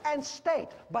 church and state,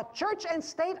 but church and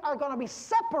state are going to be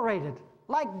separated,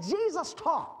 like Jesus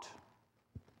taught.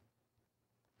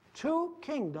 2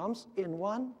 kingdoms in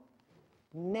one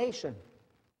nation.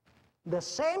 The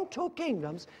same 2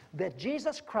 kingdoms that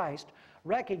Jesus Christ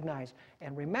recognized.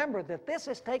 And remember that this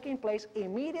is taking place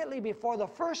immediately before the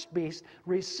first beast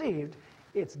received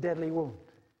its deadly wound.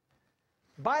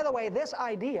 By the way, this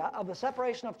idea of the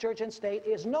separation of church and state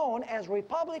is known as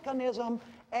republicanism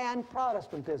and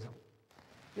Protestantism.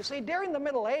 You see, during the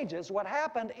Middle Ages, what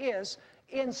happened is,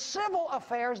 in civil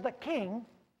affairs, the king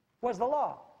was the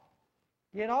law.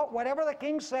 You know, whatever the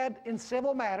king said in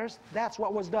civil matters, that's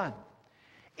what was done.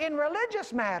 In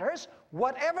religious matters,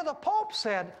 whatever the Pope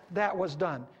said, that was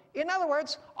done. In other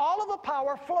words, all of the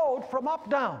power flowed from up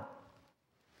down.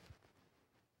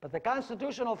 But the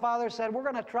Constitutional Fathers said, we're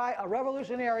going to try a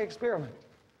revolutionary experiment.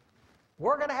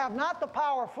 We're going to have not the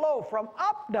power flow from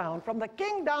up down, from the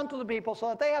king down to the people, so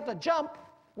that they have to jump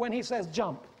when he says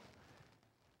jump.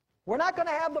 We're not going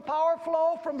to have the power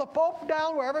flow from the Pope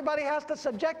down, where everybody has to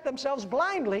subject themselves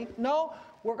blindly. No,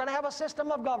 we're going to have a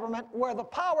system of government where the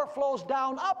power flows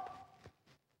down up.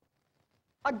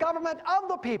 A government of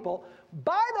the people,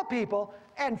 by the people,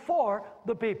 and for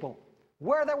the people,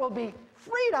 where there will be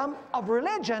freedom of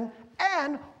religion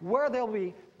and where there will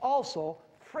be also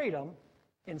freedom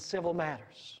in civil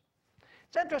matters.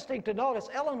 It's interesting to notice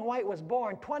Ellen White was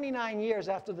born 29 years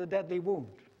after the deadly wound.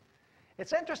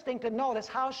 It's interesting to notice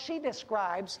how she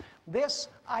describes this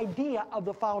idea of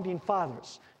the Founding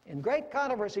Fathers. In Great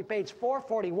Controversy, page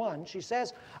 441, she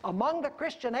says, among the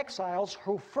Christian exiles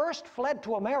who first fled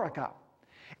to America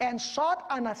and sought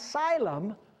an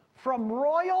asylum from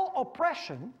royal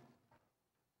oppression,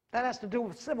 that has to do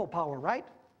with civil power, right?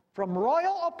 From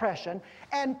royal oppression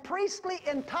and priestly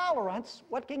intolerance,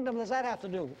 what kingdom does that have to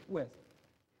do with?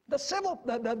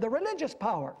 The religious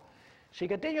power. She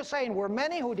continues saying, were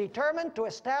many who determined to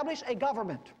establish a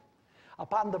government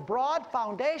upon the broad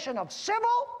foundation of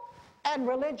civil and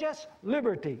religious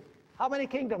liberty. How many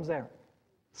kingdoms there?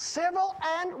 Civil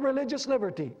and religious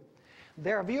liberty.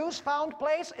 Their views found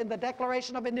place in the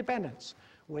Declaration of Independence,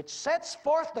 which sets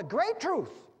forth the great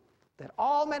truth that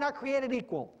all men are created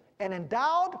equal and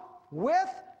endowed with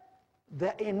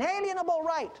the inalienable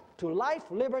right to life,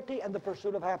 liberty, and the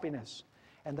pursuit of happiness.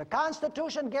 And the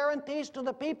Constitution guarantees to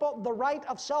the people the right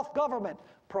of self-government,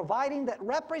 providing that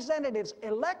representatives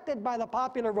elected by the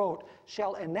popular vote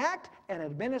shall enact and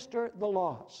administer the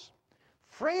laws.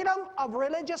 Freedom of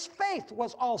religious faith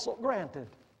was also granted.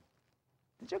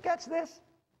 Did you catch this?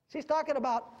 She's talking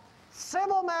about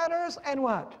civil matters and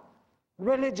what?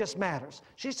 Religious matters.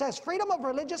 She says freedom of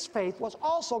religious faith was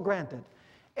also granted,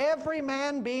 every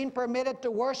man being permitted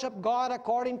to worship God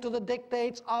according to the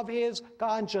dictates of his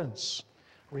conscience.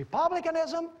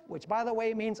 Republicanism, which by the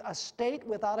way means a state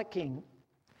without a king,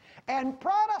 and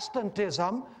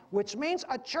Protestantism, which means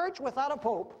a church without a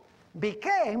pope,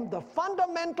 became the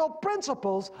fundamental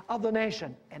principles of the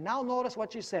nation. And now notice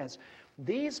what she says.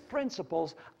 These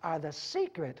principles are the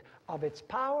secret of its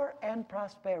power and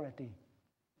prosperity.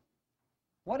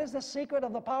 What is the secret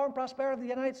of the power and prosperity of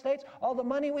the United States? All the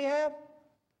money we have?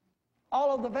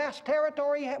 All of the vast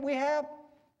territory we have?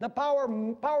 The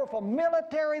powerful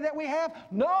military that we have?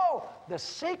 No! The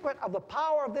secret of the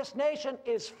power of this nation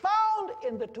is found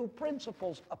in the two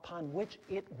principles upon which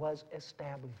it was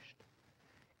established.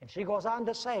 And she goes on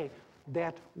to say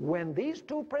that when these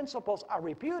two principles are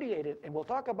repudiated, and we'll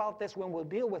talk about this when we'll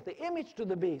deal with the image to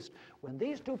the beast, when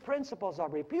these two principles are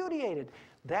repudiated,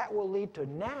 that will lead to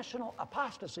national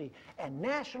apostasy, and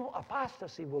national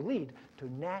apostasy will lead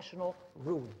to national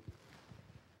ruin.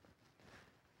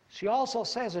 She also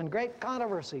says in Great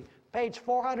Controversy, page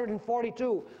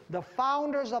 442, the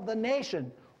founders of the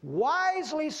nation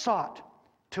wisely sought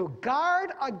to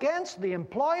guard against the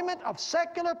employment of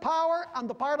secular power on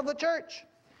the part of the church,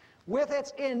 with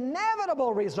its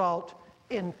inevitable result,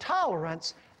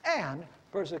 intolerance and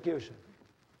persecution.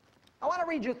 I want to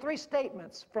read you three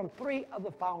statements from three of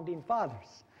the Founding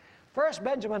Fathers. First,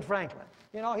 Benjamin Franklin.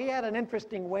 You know, he had an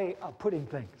interesting way of putting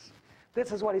things.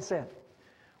 This is what he said.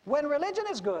 When religion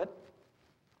is good,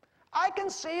 I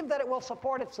conceive that it will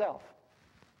support itself.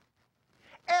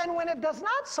 And when it does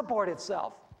not support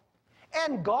itself,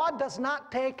 and God does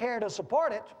not take care to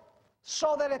support it,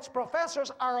 so that its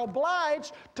professors are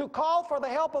obliged to call for the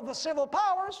help of the civil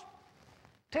powers,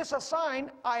 'tis a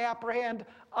sign, I apprehend,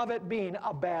 of it being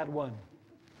a bad one.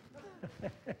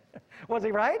 Was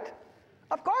he right?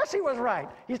 Of course he was right.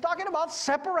 He's talking about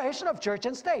separation of church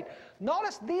and state.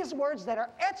 Notice these words that are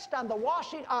etched on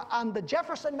the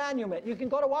Jefferson Monument. You can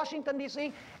go to Washington,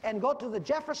 D.C. and go to the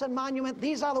Jefferson Monument.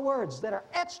 These are the words that are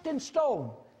etched in stone.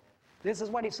 This is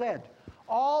what he said.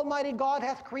 Almighty God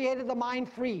hath created the mind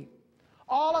free.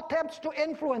 All attempts to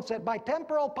influence it by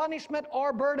temporal punishment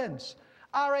or burdens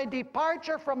are a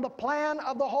departure from the plan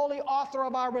of the holy author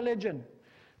of our religion.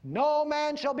 No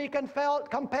man shall be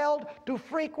compelled to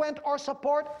frequent or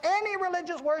support any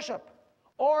religious worship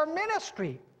or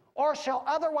ministry, or shall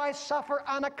otherwise suffer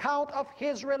on account of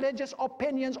his religious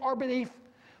opinions or belief.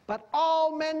 But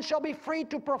all men shall be free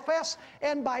to profess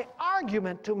and by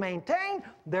argument to maintain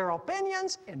their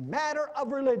opinions in matter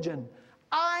of religion.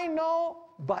 I know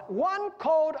but one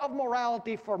code of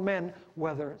morality for men,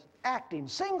 whether acting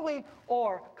singly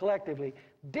or collectively.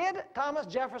 Did Thomas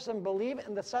Jefferson believe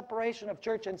in the separation of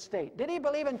church and state? Did he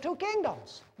believe in two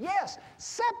kingdoms? Yes,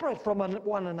 separate from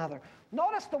one another.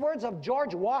 Notice the words of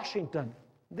George Washington.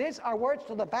 These are words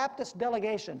to the Baptist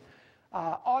delegation,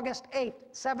 August 8,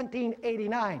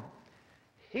 1789.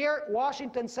 Here,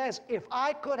 Washington says, if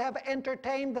I could have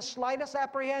entertained the slightest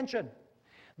apprehension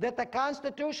that the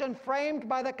Constitution framed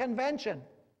by the Convention,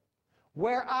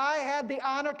 where I had the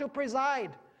honor to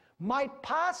preside, might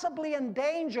possibly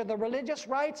endanger the religious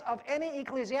rights of any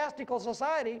ecclesiastical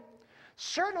society,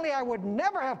 certainly I would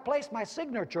never have placed my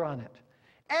signature on it.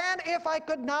 And if I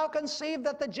could now conceive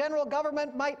that the general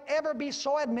government might ever be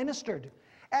so administered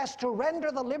as to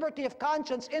render the liberty of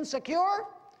conscience insecure,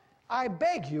 I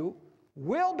beg you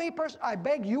will be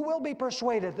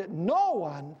persuaded that no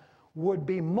one would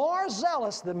be more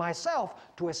zealous than myself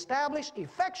to establish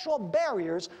effectual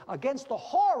barriers against the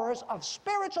horrors of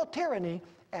spiritual tyranny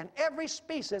and every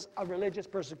species of religious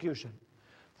persecution.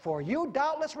 For you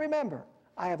doubtless remember,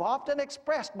 I have often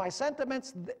expressed my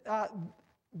sentiments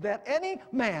that any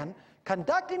man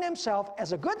conducting himself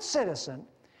as a good citizen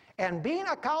and being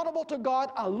accountable to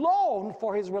God alone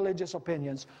for his religious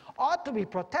opinions ought to be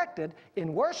protected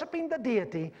in worshiping the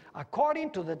deity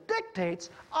according to the dictates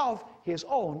of his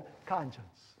own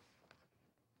conscience.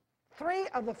 Three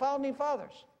of the founding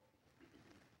fathers.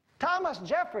 Thomas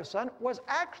Jefferson was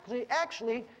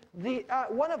actually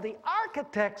one of the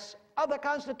architects of the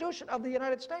Constitution of the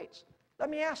United States. Let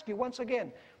me ask you once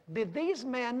again, did these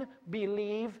men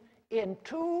believe in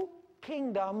two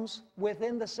kingdoms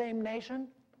within the same nation?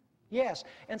 Yes.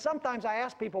 And sometimes I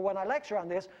ask people when I lecture on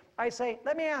this, I say,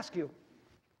 let me ask you,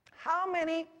 how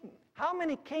many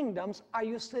kingdoms are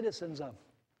you citizens of?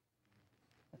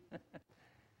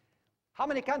 How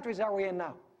many countries are we in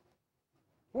now?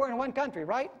 We're in one country,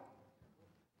 right?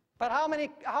 But how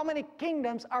many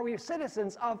kingdoms are we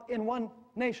citizens of in one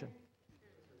nation?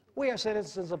 We are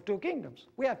citizens of two kingdoms.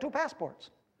 We have two passports.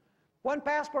 One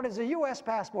passport is a U.S.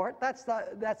 passport. That's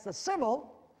the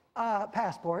civil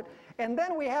passport. And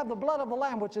then we have the blood of the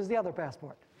Lamb, which is the other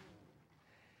passport.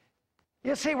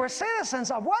 You see, we're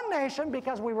citizens of one nation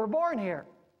because we were born here,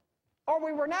 or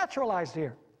we were naturalized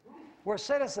here. We're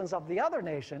citizens of the other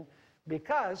nation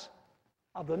because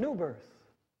of the new birth.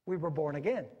 We were born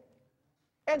again.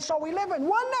 And so we live in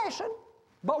one nation,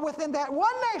 but within that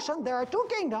one nation, there are two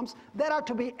kingdoms that are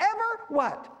to be ever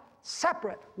what?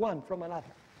 Separate one from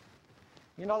another.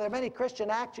 You know, there are many Christian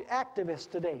activists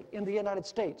today in the United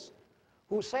States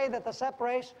who say that the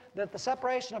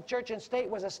separation of church and state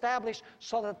was established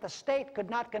so that the state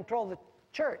could not control the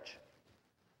church.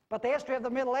 But the history of the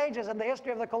Middle Ages and the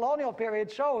history of the colonial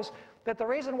period shows that the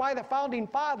reason why the founding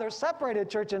fathers separated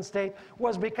church and state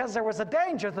was because there was a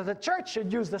danger that the church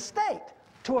should use the state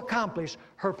to accomplish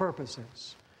her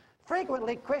purposes.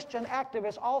 Frequently, Christian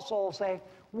activists also say,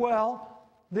 well,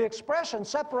 the expression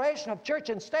separation of church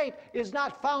and state is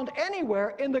not found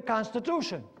anywhere in the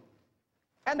Constitution.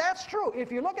 And that's true.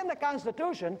 If you look in the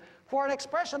Constitution for an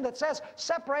expression that says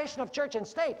separation of church and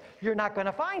state, you're not going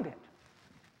to find it.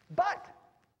 But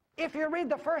if you read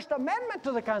the First Amendment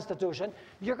to the Constitution,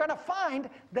 you're going to find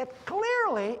that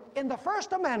clearly in the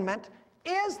First Amendment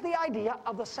is the idea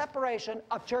of the separation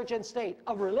of church and state,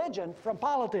 of religion from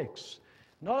politics.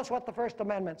 Notice what the First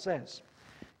Amendment says.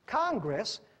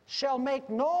 Congress shall make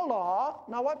no law.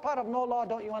 Now, what part of no law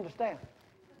don't you understand?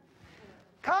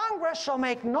 Congress shall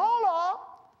make no law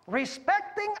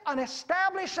respecting an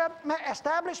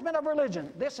establishment of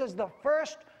religion. This is the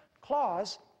first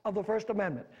clause of the First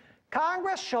Amendment.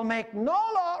 Congress shall make no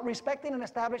law respecting an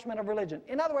establishment of religion.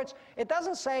 In other words, it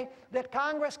doesn't say that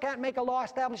Congress can't make a law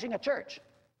establishing a church,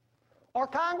 or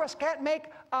Congress can't make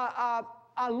a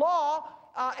law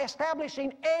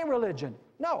establishing a religion.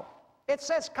 No, it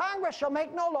says Congress shall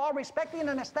make no law respecting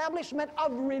an establishment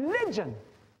of religion.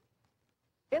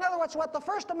 In other words, what the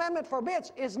First Amendment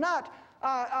forbids is not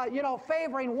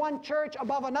favoring one church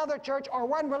above another church or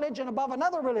one religion above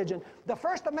another religion. The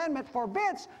First Amendment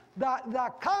forbids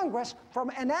the Congress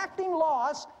from enacting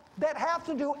laws that have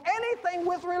to do anything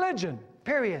with religion,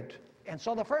 period. And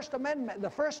so the First Amendment, the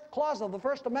first clause of the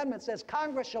First Amendment says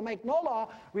Congress shall make no law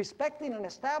respecting an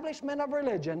establishment of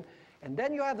religion. And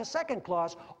then you have the second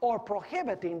clause, or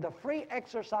prohibiting the free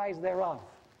exercise thereof.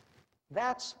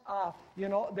 That's,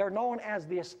 they're known as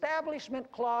the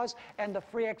Establishment Clause and the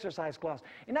Free Exercise Clause.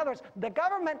 In other words, the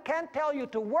government can't tell you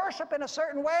to worship in a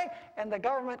certain way, and the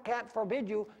government can't forbid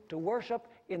you to worship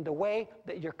in the way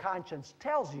that your conscience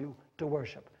tells you to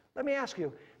worship. Let me ask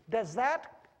you, does that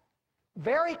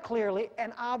very clearly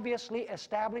and obviously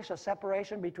establish a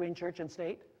separation between church and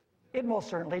state? It most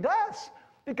certainly does,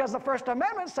 because the First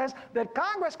Amendment says that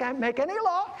Congress can't make any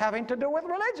law having to do with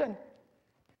religion.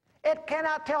 It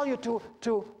cannot tell you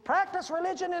to practice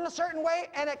religion in a certain way,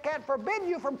 and it can't forbid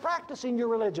you from practicing your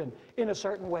religion in a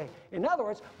certain way. In other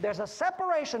words, there's a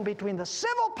separation between the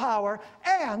civil power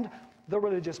and the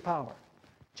religious power.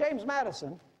 James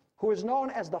Madison, who is known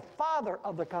as the father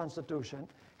of the Constitution,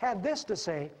 had this to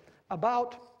say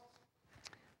about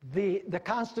the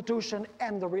Constitution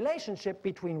and the relationship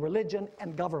between religion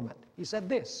and government. He said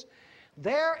this: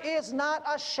 "There is not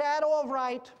a shadow of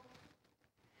right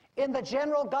in the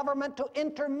general government to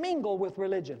intermingle with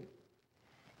religion.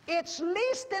 Its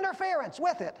least interference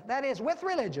with it, that is, with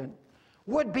religion,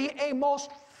 would be a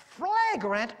most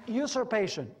flagrant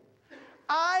usurpation.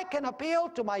 I can appeal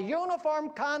to my uniform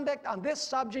conduct on this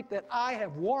subject that I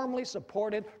have warmly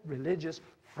supported religious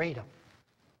freedom."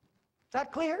 Is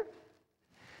that clear?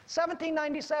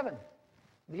 1797,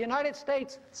 the United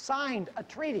States signed a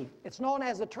treaty. It's known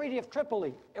as the Treaty of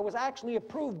Tripoli. It was actually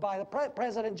approved by the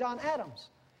President John Adams.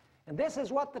 And this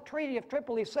is what the Treaty of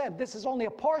Tripoli said. This is only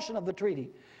a portion of the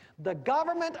treaty. "The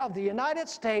government of the United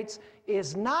States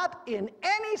is not in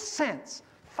any sense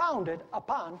founded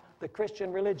upon the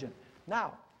Christian religion."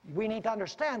 Now, we need to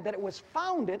understand that it was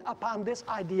founded upon this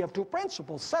idea of two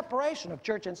principles: separation of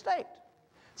church and state,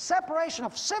 separation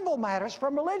of civil matters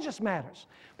from religious matters.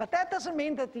 But that doesn't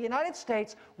mean that the United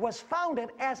States was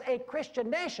founded as a Christian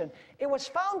nation. It was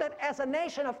founded as a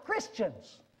nation of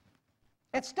Christians.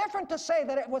 It's different to say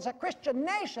that it was a Christian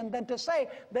nation than to say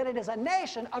that it is a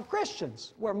nation of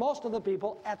Christians, where most of the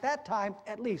people at that time,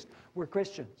 at least, were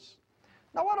Christians.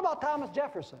 Now, what about Thomas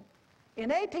Jefferson?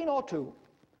 In 1802,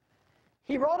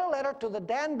 he wrote a letter to the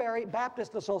Danbury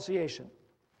Baptist Association,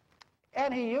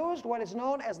 and he used what is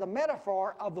known as the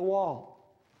metaphor of the wall.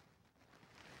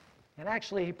 And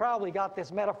actually, he probably got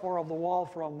this metaphor of the wall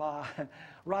from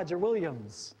Roger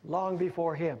Williams long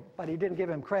before him, but he didn't give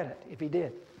him credit if he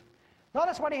did.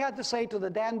 Notice what he had to say to the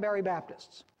Danbury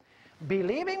Baptists: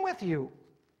 "Believing with you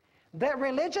that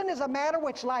religion is a matter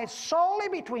which lies solely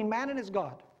between man and his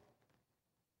God,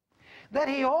 that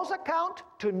he owes account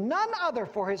to none other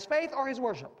for his faith or his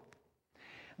worship,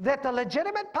 that the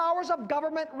legitimate powers of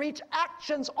government reach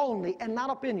actions only and not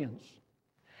opinions,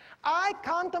 I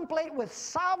contemplate with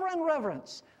sovereign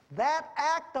reverence that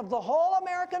act of the whole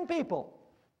American people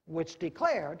which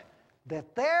declared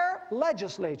that their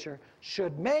legislature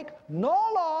should make no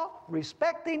law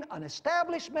respecting an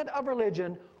establishment of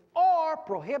religion or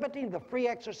prohibiting the free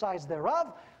exercise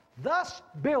thereof, thus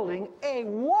building a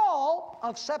wall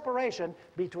of separation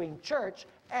between church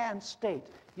and state."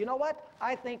 You know what?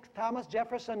 I think Thomas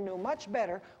Jefferson knew much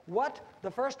better what the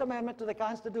First Amendment to the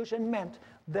Constitution meant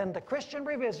than the Christian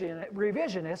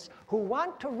revisionists who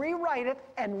want to rewrite it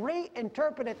and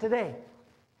reinterpret it today,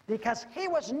 because he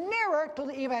was nearer to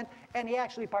the event and he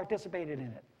actually participated in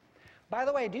it. By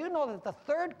the way, do you know that the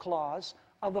third clause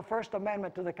of the First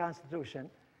Amendment to the Constitution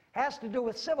has to do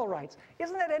with civil rights?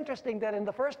 Isn't it interesting that in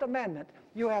the First Amendment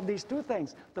you have these two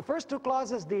things? The first two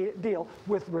clauses deal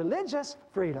with religious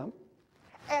freedom,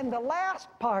 and the last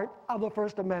part of the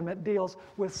First Amendment deals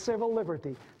with civil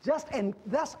liberty.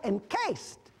 Thus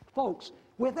encased, folks,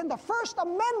 within the First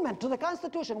Amendment to the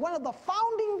Constitution, one of the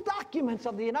founding documents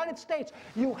of the United States,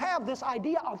 you have this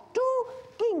idea of two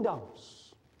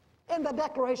kingdoms. In the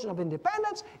Declaration of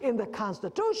Independence, in the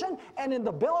Constitution, and in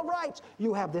the Bill of Rights,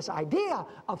 you have this idea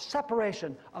of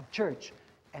separation of church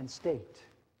and state.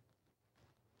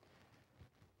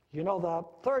 You know, the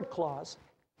third clause,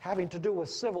 having to do with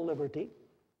civil liberty,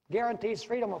 guarantees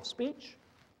freedom of speech,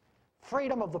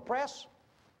 freedom of the press,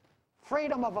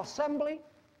 freedom of assembly,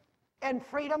 and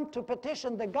freedom to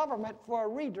petition the government for a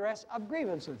redress of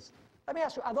grievances. Let me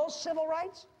ask you, are those civil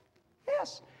rights?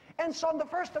 Yes. And so in the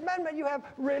First Amendment, you have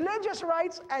religious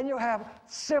rights and you have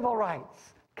civil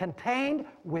rights contained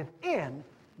within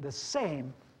the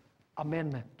same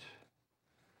amendment.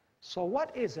 So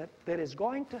what is it that is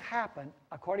going to happen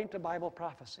according to Bible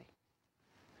prophecy?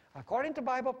 According to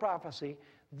Bible prophecy,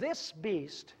 this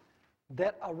beast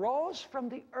that arose from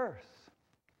the earth,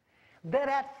 that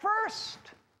at first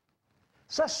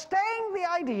sustained the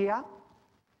idea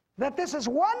that this is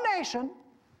one nation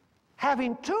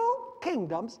having two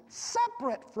kingdoms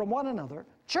separate from one another,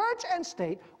 church and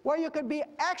state, where you could be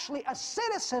actually a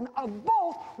citizen of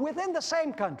both within the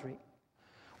same country.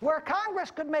 where Congress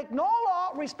could make no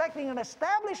law respecting an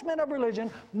establishment of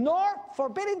religion, nor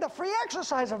forbidding the free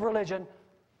exercise of religion,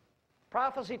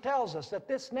 prophecy tells us that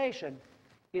this nation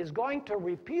is going to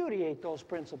repudiate those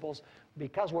principles,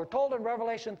 because we're told in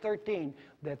Revelation 13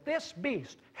 that this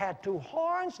beast had 2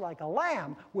 horns like a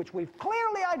lamb, which we've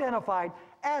clearly identified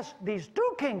as these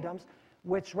 2 kingdoms,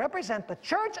 which represent the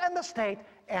church and the state,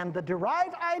 and the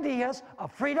derived ideas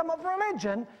of freedom of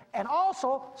religion and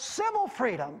also civil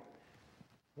freedom.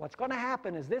 What's going to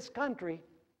happen is this country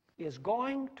is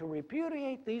going to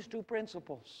repudiate these 2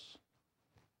 principles,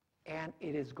 and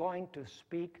it is going to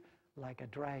speak like a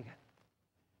dragon.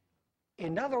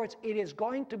 In other words, it is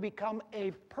going to become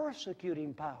a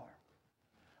persecuting power.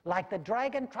 Like the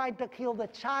dragon tried to kill the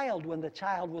child when the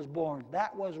child was born.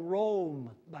 That was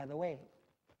Rome, by the way.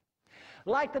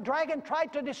 Like the dragon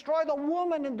tried to destroy the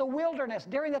woman in the wilderness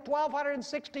during the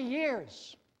 1260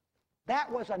 years.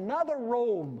 That was another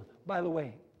Rome, by the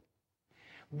way.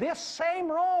 This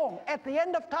same Rome, at the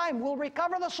end of time, will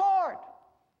recover the sword.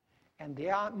 And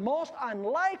the most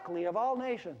unlikely of all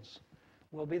nations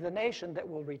will be the nation that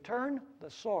will return the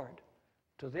sword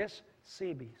to this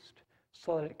sea beast,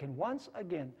 so that it can once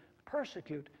again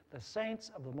persecute the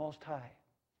saints of the Most High.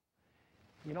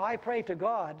 You know, I pray to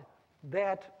God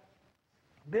that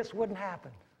this wouldn't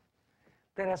happen.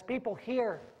 That as people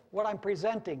hear what I'm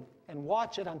presenting and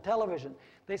watch it on television,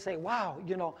 they say, wow,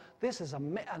 you know, this is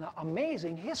an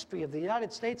amazing history of the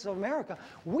United States of America.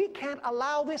 We can't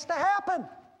allow this to happen.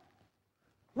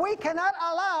 We cannot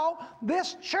allow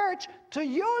this church to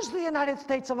use the United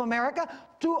States of America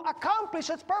to accomplish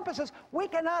its purposes. We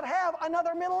cannot have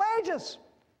another Middle Ages.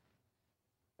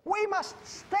 We must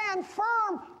stand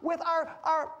firm with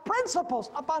our principles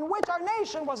upon which our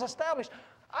nation was established.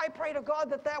 I pray to God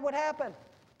that that would happen.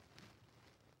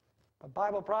 But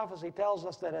Bible prophecy tells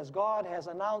us that as God has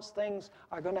announced things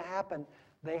are going to happen,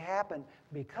 they happen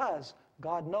because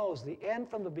God knows the end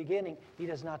from the beginning. He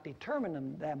does not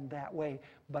determine them that way,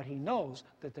 but He knows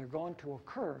that they're going to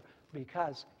occur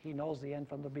because He knows the end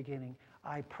from the beginning.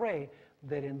 I pray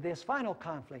that in this final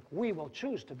conflict, we will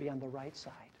choose to be on the right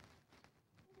side.